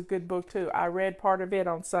Woods is a good book too. I read part of it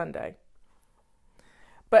on Sunday.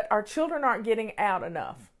 But our children aren't getting out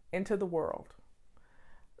enough into the world.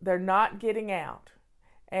 They're not getting out.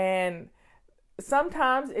 And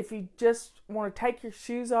sometimes if you just want to take your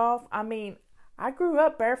shoes off, I mean, I grew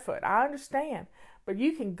up barefoot. I understand. But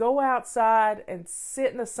you can go outside and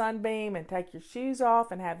sit in the sunbeam and take your shoes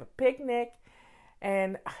off and have a picnic.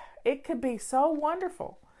 And it could be so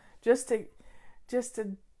wonderful just to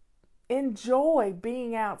enjoy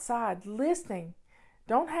being outside, listening.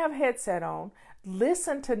 Don't have a headset on.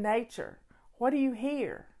 Listen to nature. What do you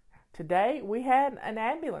hear? Today we had an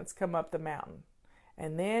ambulance come up the mountain,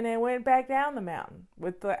 and then it went back down the mountain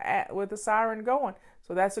with the siren going.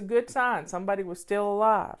 So that's a good sign. Somebody was still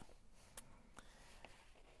alive.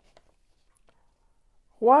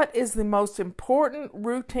 What is the most important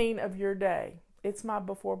routine of your day? It's my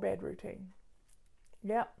before bed routine.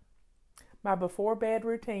 Yep. My before bed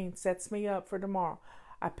routine sets me up for tomorrow.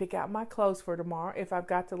 I pick out my clothes for tomorrow. If I've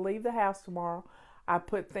got to leave the house tomorrow, I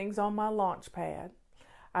put things on my launch pad.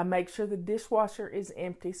 I make sure the dishwasher is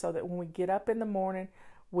empty so that when we get up in the morning,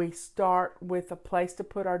 we start with a place to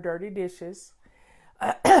put our dirty dishes.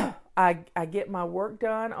 I get my work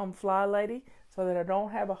done on Fly Lady so that I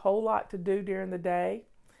don't have a whole lot to do during the day.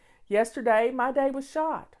 Yesterday, my day was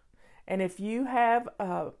shot. And if you have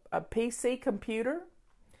a PC computer,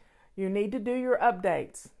 you need to do your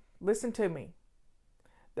updates. Listen to me.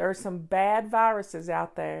 There are some bad viruses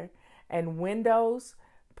out there, and Windows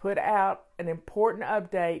put out an important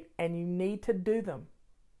update, and you need to do them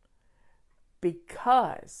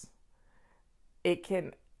because it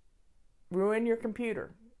can ruin your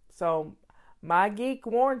computer. So my geek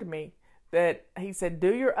warned me that he said,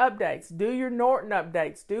 do your updates, do your Norton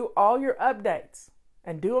updates, do all your updates,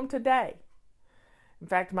 and do them today. In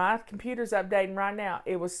fact, my computer's updating right now.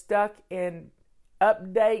 It was stuck in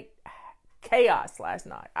update chaos last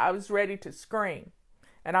night. I was ready to scream.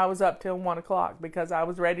 And I was up till 1 o'clock because I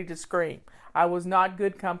was ready to scream. I was not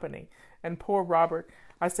good company. And poor Robert,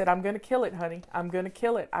 I said, I'm going to kill it, honey. I'm going to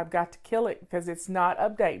kill it. I've got to kill it because it's not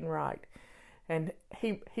updating right. And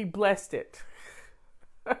he blessed it.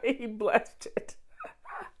 He blessed it.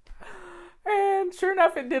 And sure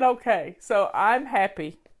enough, it did okay. So I'm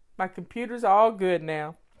happy. My computer's all good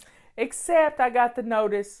now. Except I got the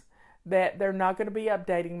notice that they're not going to be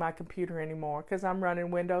updating my computer anymore because I'm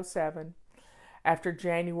running Windows 7 after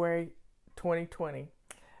January 2020.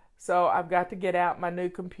 So I've got to get out my new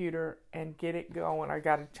computer and get it going. I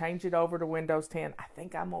got to change it over to Windows 10. I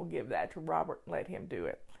think I'm going to give that to Robert and let him do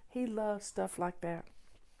it. He loves stuff like that.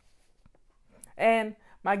 And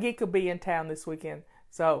my geek will be in town this weekend.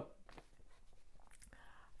 So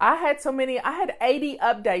I had 80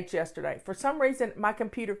 updates yesterday. For some reason, my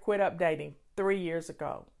computer quit updating 2 years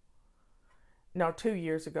ago.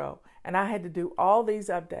 And I had to do all these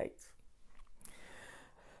updates.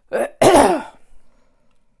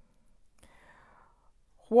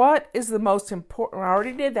 What is the most important? I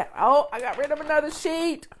already did that. Oh, I got rid of another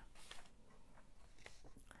sheet.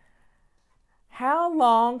 How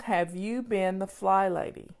long have you been the Fly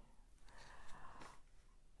Lady?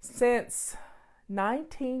 Since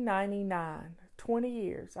 1999, 20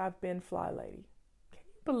 years I've been Fly Lady. Can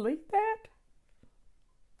you believe that?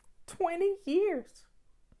 20 years.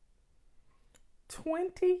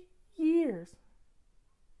 20 years.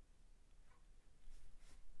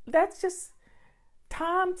 That's just,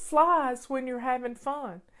 time flies when you're having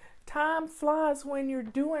fun. Time flies when you're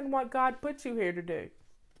doing what God put you here to do.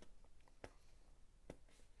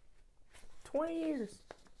 20 years.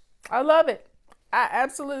 I love it. I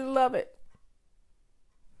absolutely love it.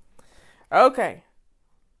 Okay.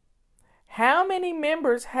 How many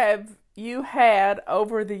members have you had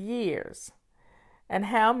over the years? And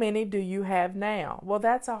how many do you have now? Well,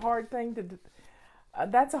 that's a hard thing to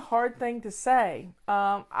say.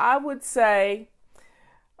 I would say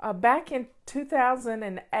back in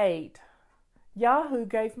 2008, Yahoo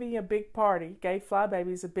gave me a big party, gave Fly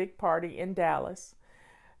Babies a big party in Dallas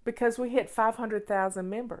because we hit 500,000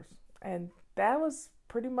 members. And that was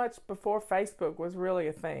pretty much before Facebook was really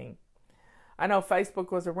a thing. I know Facebook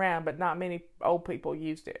was around, but not many old people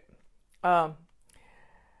used it. I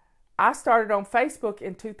started on Facebook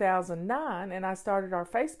in 2009, and I started our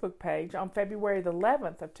Facebook page on February the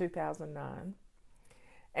 11th of 2009.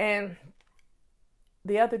 And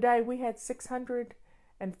the other day, we had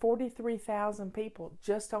 643,000 people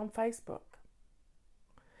just on Facebook.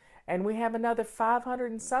 And we have another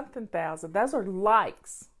 500 and something thousand. Those are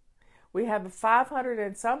likes. We have 500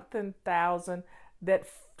 and something thousand that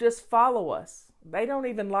just follow us. They don't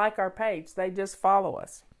even like our page. They just follow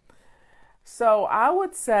us. So I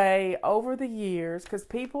would say over the years, because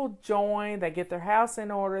people join, they get their house in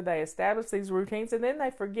order, they establish these routines, and then they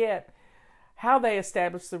forget how they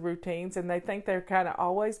establish the routines, and they think they're kind of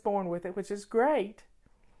always born with it, which is great.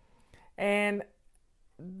 And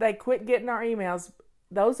they quit getting our emails.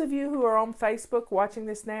 Those of you who are on Facebook watching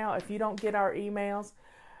this now, if you don't get our emails,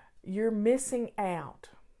 you're missing out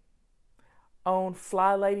on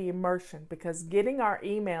Fly Lady Immersion, because getting our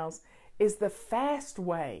emails is the fast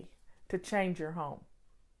way to change your home.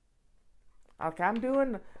 Okay, I'm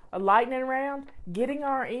doing a lightning round. Getting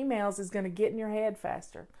our emails is going to get in your head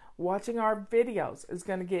faster. Watching our videos is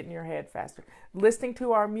going to get in your head faster. Listening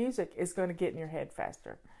to our music is going to get in your head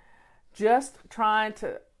faster. Just trying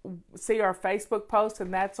to see our Facebook posts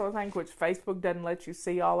and that sort of thing, which Facebook doesn't let you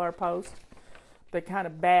see all our posts. They're kind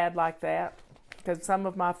of bad like that, because some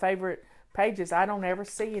of my favorite pages I don't ever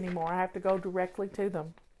see anymore. I have to go directly to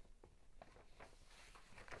them.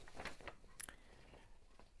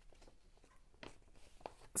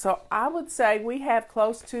 So I would say we have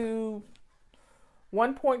close to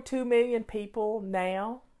 1.2 million people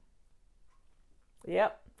now.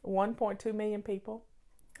 Yep, 1.2 million people.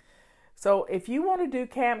 So if you want to do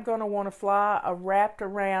Camp Gonna Wanna Fly, wrapped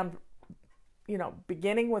around,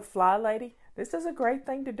 beginning with Fly Lady, this is a great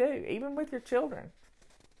thing to do, even with your children.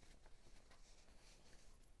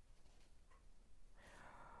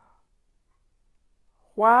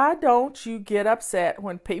 Why don't you get upset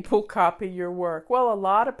when people copy your work? Well, a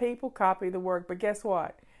lot of people copy the work, but guess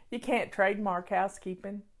what? You can't trademark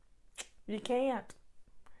housekeeping. You can't.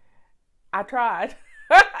 I tried.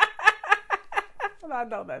 I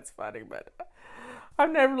know that's funny, but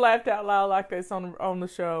I've never laughed out loud like this on the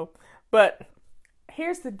show. But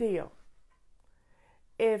here's the deal.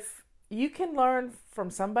 If you can learn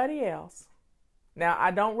from somebody else, now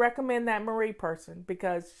I don't recommend that Marie person,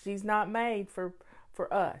 because she's not made for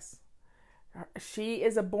us. She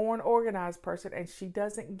is a born organized person, and she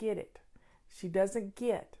doesn't get it. She doesn't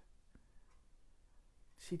get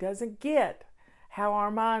how our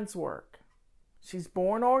minds work. She's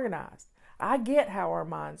born organized. I get how our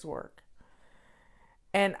minds work.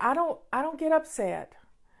 And I don't get upset.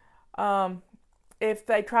 If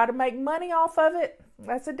they try to make money off of it,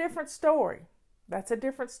 that's a different story.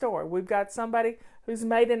 We've got somebody who's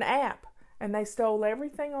made an app, and they stole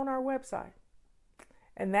everything on our website.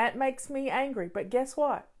 And that makes me angry. But guess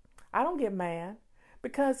what? I don't get mad,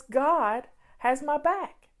 because God has my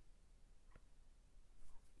back.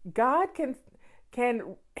 God can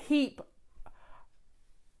heap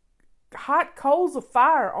hot coals of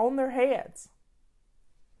fire on their heads.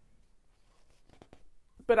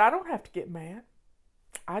 But I don't have to get mad.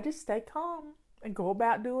 I just stay calm and go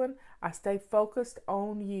about doing. I stay focused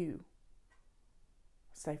on you.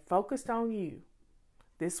 Stay focused on you.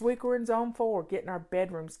 This week we're in Zone 4, getting our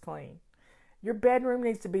bedrooms clean. Your bedroom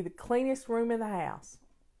needs to be the cleanest room in the house.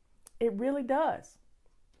 It really does.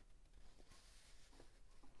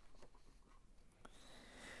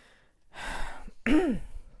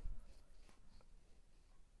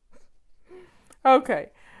 Okay.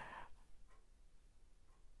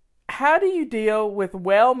 How do you deal with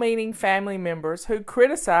well-meaning family members who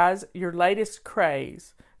criticize your latest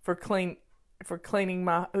craze who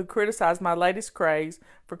criticize my latest craze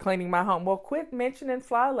for cleaning my home? Well, quit mentioning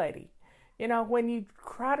Fly Lady. When you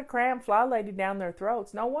try to cram Fly Lady down their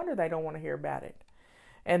throats, no wonder they don't want to hear about it.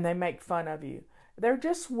 And they make fun of you. They're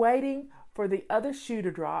just waiting for the other shoe to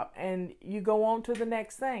drop, and you go on to the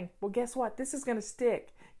next thing. Well, guess what? This is going to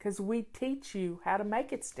stick, because we teach you how to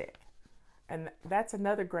make it stick. And that's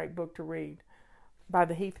another great book to read. by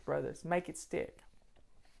the Heath Brothers. Make It Stick.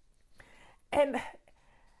 And,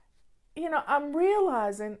 I'm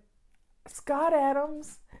realizing Scott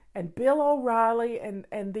Adams and Bill O'Reilly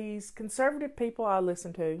and these conservative people I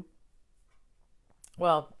listen to.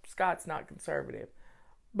 Well, Scott's not conservative,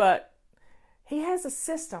 but he has a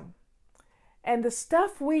system. And the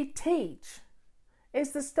stuff we teach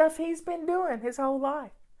is the stuff he's been doing his whole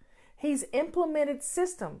life. He's implemented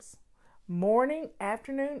systems. Morning,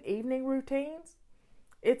 afternoon, evening routines.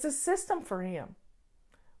 It's a system for him.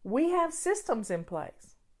 We have systems in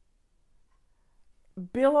place.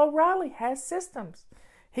 Bill O'Reilly has systems.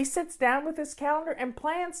 He sits down with his calendar and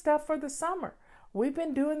plans stuff for the summer. We've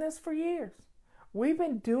been doing this for years. We've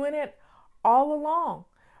been doing it all along.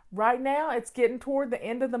 Right now, it's getting toward the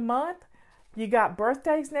end of the month. You got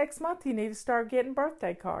birthdays next month. You need to start getting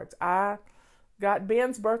birthday cards. I got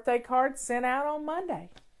Ben's birthday card sent out on Monday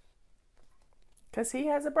because he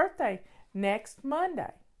has a birthday next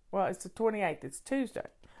Monday. Well, it's the 28th. It's Tuesday.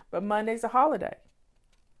 But Monday's a holiday.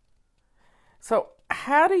 So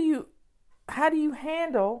how do you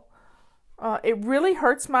handle, it really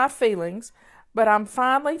hurts my feelings, but I'm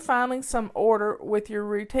finally finding some order with your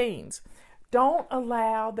routines. Don't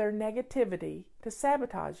allow their negativity to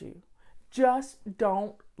sabotage you. Just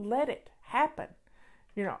don't let it happen.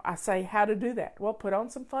 I say how to do that. Well, put on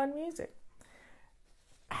some fun music.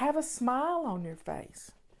 Have a smile on your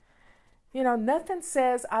face. Nothing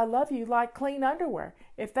says I love you like clean underwear.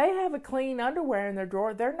 If they have a clean underwear in their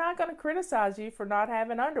drawer, they're not going to criticize you for not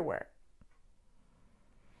having underwear.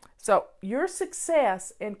 So your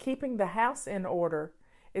success in keeping the house in order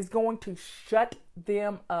is going to shut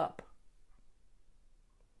them up.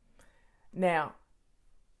 Now,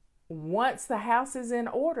 once the house is in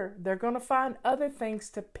order, they're going to find other things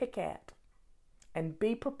to pick at. And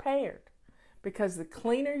be prepared. Because the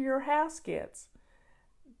cleaner your house gets,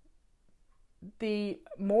 the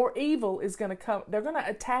more evil is going to come. They're going to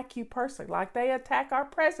attack you personally, like they attack our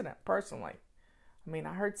president personally.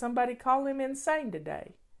 I heard somebody call him insane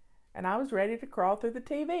today, and I was ready to crawl through the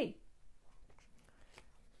TV.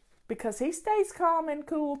 Because he stays calm and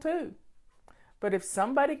cool too. But if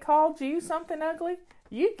somebody called you something ugly,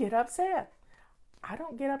 you get upset. I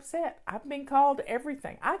don't get upset. I've been called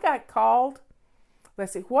everything. I got called,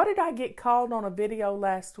 let's see, what did I get called on a video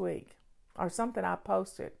last week? Or something I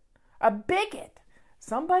posted? A bigot.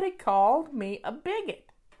 Somebody called me a bigot.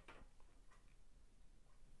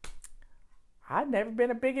 I've never been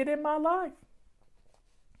a bigot in my life.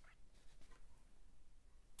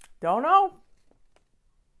 Don't know.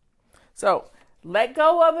 So, let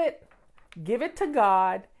go of it. Give it to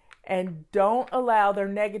God. And don't allow their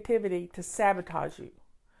negativity to sabotage you.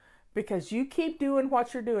 Because you keep doing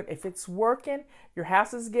what you're doing. If it's working, your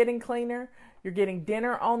house is getting cleaner, you're getting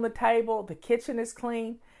dinner on the table, the kitchen is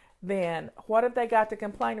clean, then what have they got to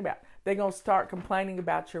complain about? They're going to start complaining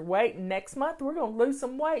about your weight. And next month, we're going to lose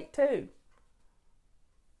some weight too.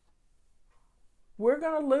 We're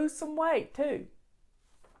going to lose some weight too.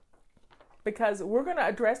 Because we're going to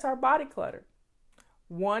address our body clutter.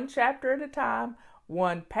 One chapter at a time,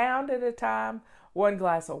 1 pound at a time, 1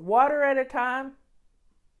 glass of water at a time.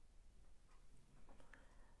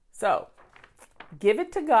 So, give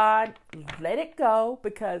it to God, let it go,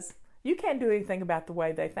 because you can't do anything about the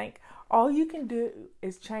way they think. All you can do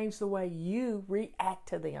is change the way you react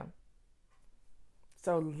to them.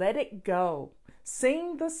 So let it go.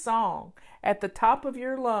 Sing the song at the top of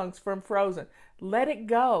your lungs from Frozen. Let it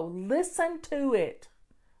go. Listen to it.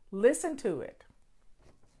 Listen to it.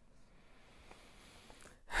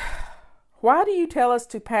 Why do you tell us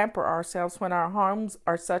to pamper ourselves when our homes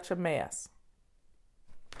are such a mess?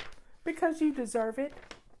 Because you deserve it.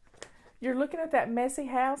 You're looking at that messy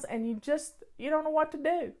house and you don't know what to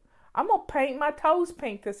do. I'm going to paint my toes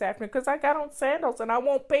pink this afternoon because I got on sandals and I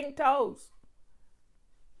want pink toes.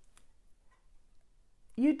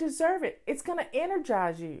 You deserve it. It's going to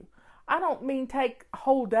energize you. I don't mean take a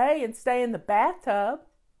whole day and stay in the bathtub,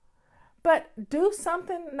 but do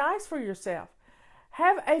something nice for yourself.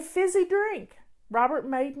 Have a fizzy drink. Robert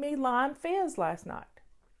made me lime fizz last night.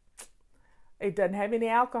 It doesn't have any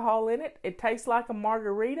alcohol in it. It tastes like a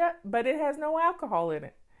margarita, but it has no alcohol in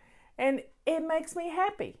it. And it makes me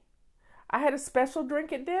happy. I had a special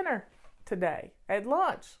drink at dinner today, at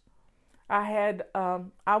lunch. I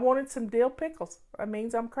wanted some dill pickles. That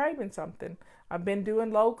means I'm craving something. I've been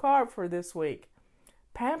doing low carb for this week.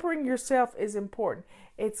 Pampering yourself is important.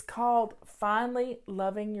 It's called finally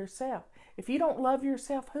loving yourself. If you don't love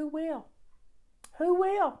yourself, who will? Who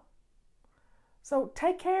will? So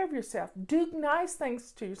take care of yourself. Do nice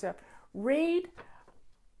things to yourself. Read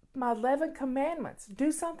my 11 commandments.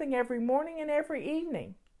 Do something every morning and every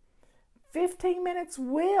evening. 15 minutes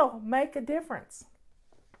will make a difference.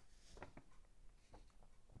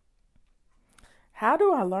 How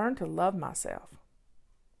do I learn to love myself?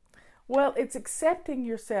 Well, it's accepting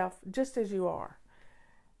yourself just as you are.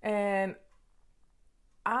 And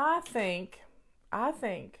I think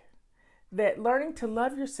that learning to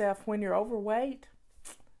love yourself when you're overweight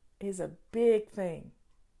is a big thing,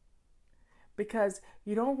 because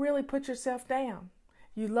you don't really put yourself down.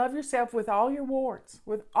 You love yourself with all your warts,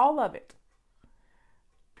 with all of it.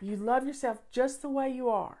 You love yourself just the way you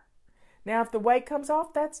are. Now, if the weight comes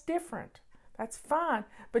off, that's different. That's fine,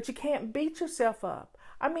 but you can't beat yourself up.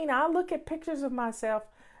 I mean, I look at pictures of myself,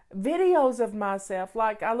 videos of myself.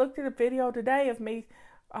 Like I looked at a video today of me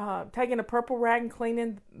taking a purple rag and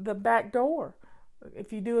cleaning the back door.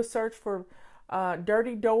 If you do a search for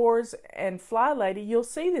dirty doors and fly lady, you'll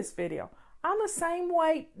see this video. I'm the same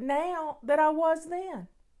weight now that I was then.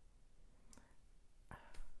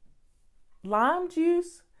 Lime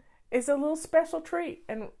juice is a little special treat,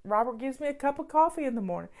 and Robert gives me a cup of coffee in the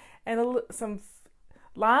morning and some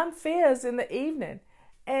lime fizz in the evening,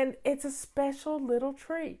 and it's a special little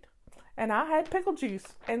treat. And I had pickle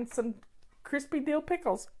juice and some crispy dill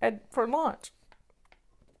pickles for lunch.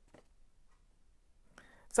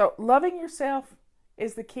 So loving yourself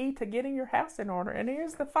is the key to getting your house in order. And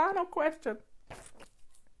here's the final question.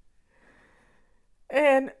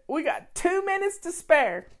 And we got 2 minutes to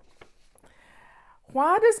spare.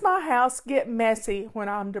 Why does my house get messy when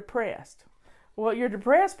I'm depressed? Well, you're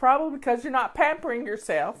depressed probably because you're not pampering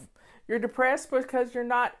yourself. You're depressed because you're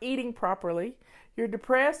not eating properly. You're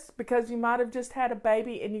depressed because you might have just had a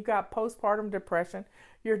baby and you got postpartum depression.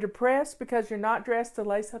 You're depressed because you're not dressed to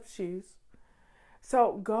lace up shoes.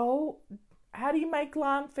 So how do you make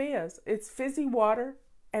lime fizz? It's fizzy water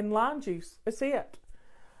and lime juice. That's it.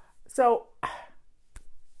 So,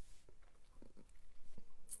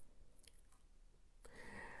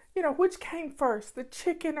 which came first, the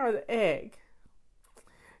chicken or the egg?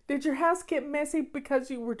 Did your house get messy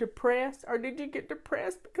because you were depressed, or did you get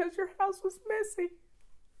depressed because your house was messy?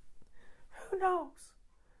 Who knows?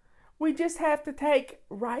 We just have to take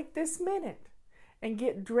right this minute and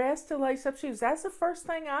get dressed to lace up shoes. That's the first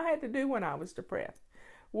thing I had to do when I was depressed,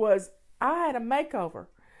 was I had a makeover.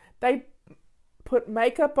 They put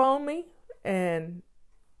makeup on me, and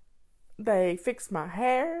they fixed my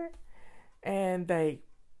hair, and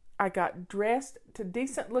I got dressed to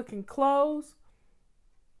decent looking clothes.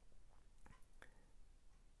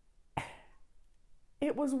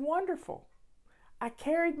 It was wonderful. I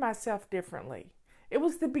carried myself differently. It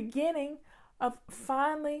was the beginning of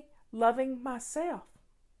finally loving myself.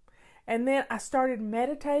 And then I started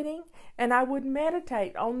meditating, and I would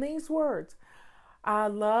meditate on these words. I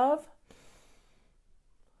love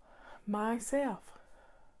myself.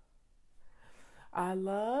 I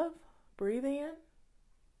love, breathe in,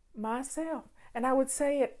 myself. And I would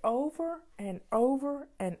say it over and over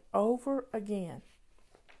and over again.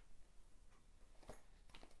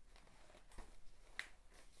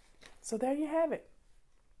 So there you have it.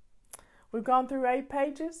 We've gone through 8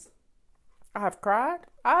 pages. I've cried.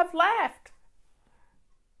 I've laughed.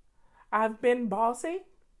 I've been bossy.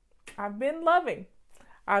 I've been loving.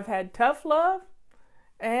 I've had tough love.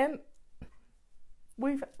 And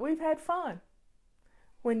we've had fun.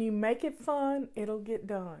 When you make it fun, it'll get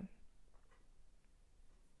done.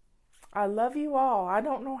 I love you all. I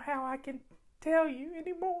don't know how I can tell you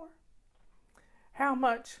anymore how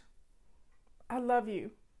much I love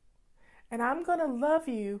you. And I'm going to love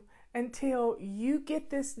you until you get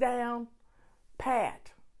this down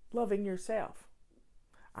pat, loving yourself.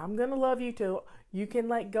 I'm going to love you till you can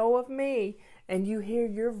let go of me and you hear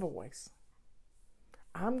your voice.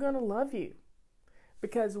 I'm going to love you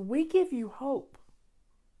because we give you hope.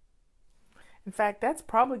 In fact, that's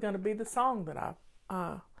probably going to be the song that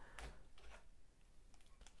I'm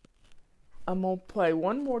going to play.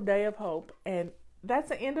 One More Day of Hope. And that's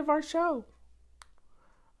the end of our show.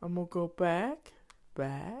 I'm going to go back.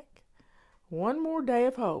 One More Day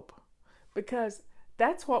of Hope. Because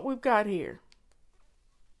that's what we've got here.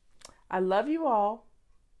 I love you all.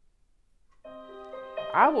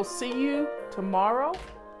 I will see you tomorrow.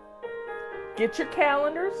 Get your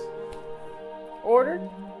calendars ordered.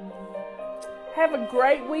 Have a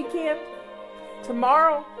great weekend.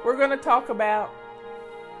 Tomorrow we're going to talk about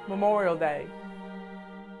Memorial Day.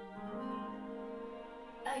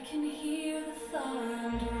 I can hear the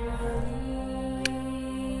thunder rolling,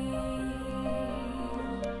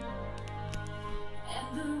 and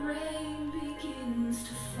the rain begins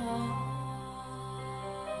to fall.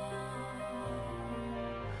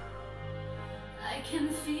 I can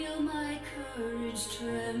feel my courage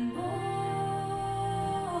tremble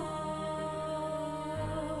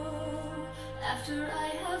after I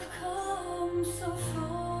have come so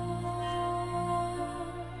far.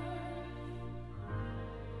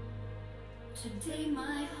 Today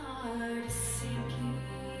my heart is sinking,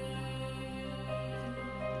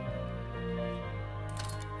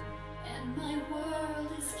 and my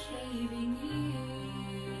world is caving in.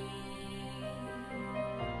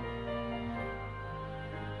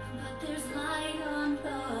 But there's light on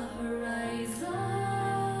the horizon,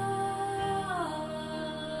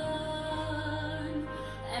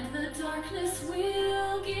 and the darkness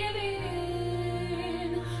will give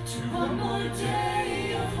in to one more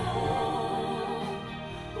day of hope,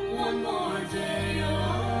 one more day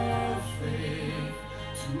of faith.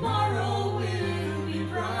 Tomorrow will be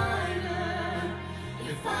brighter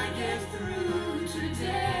if I get through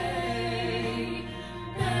today.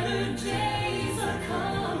 Better days are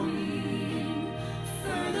coming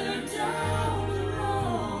further down the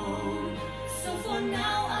road, so for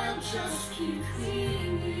now I'll just keep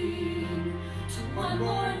clinging to one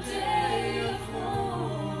more day of hope.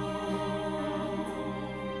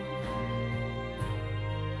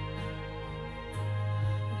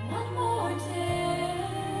 One more day.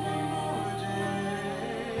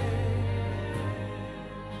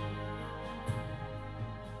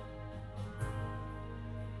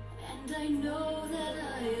 And I know that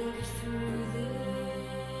I'll get through this.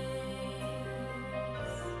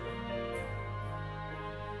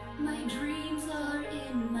 My dreams are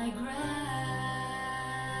in my grasp.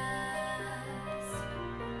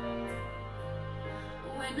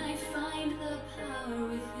 When I find the power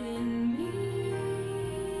within me,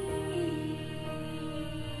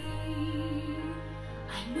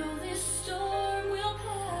 I know this storm will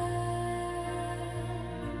pass.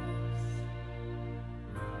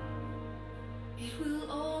 It will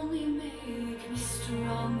only make me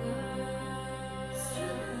stronger.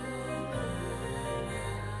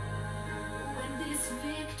 When this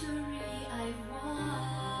victory I've won,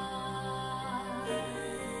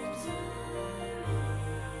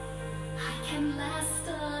 I can last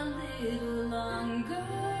a little longer.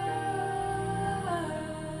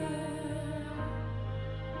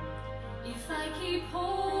 If I keep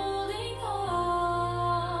holding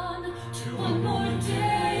on to one more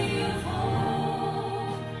day of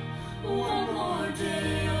hope, one more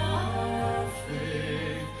day of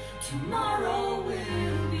faith. Tomorrow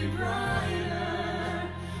will be brighter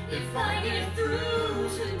if I get through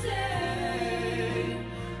today.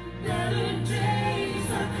 Better days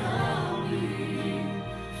are coming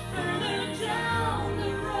further down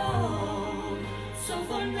the road, so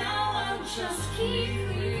for now I'll just keep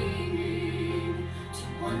clinging to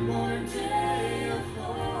one more day of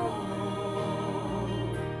hope,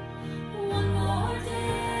 one more day.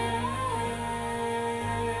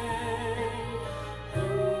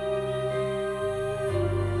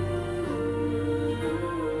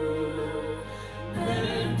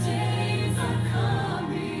 Better days are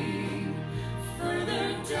coming further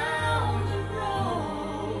down the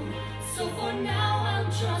road, so for now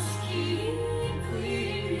I'll just keep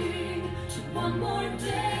clinging to one more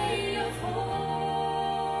day of hope.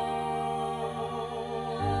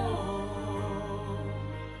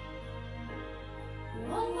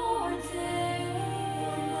 One more day.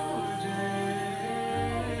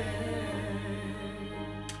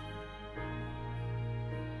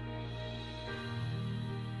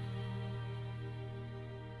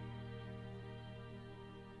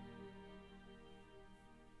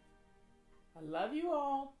 I love you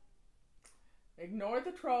all. Ignore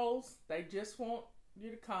the trolls. They just want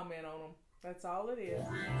you to comment on them. That's all it is.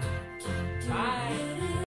 Bye.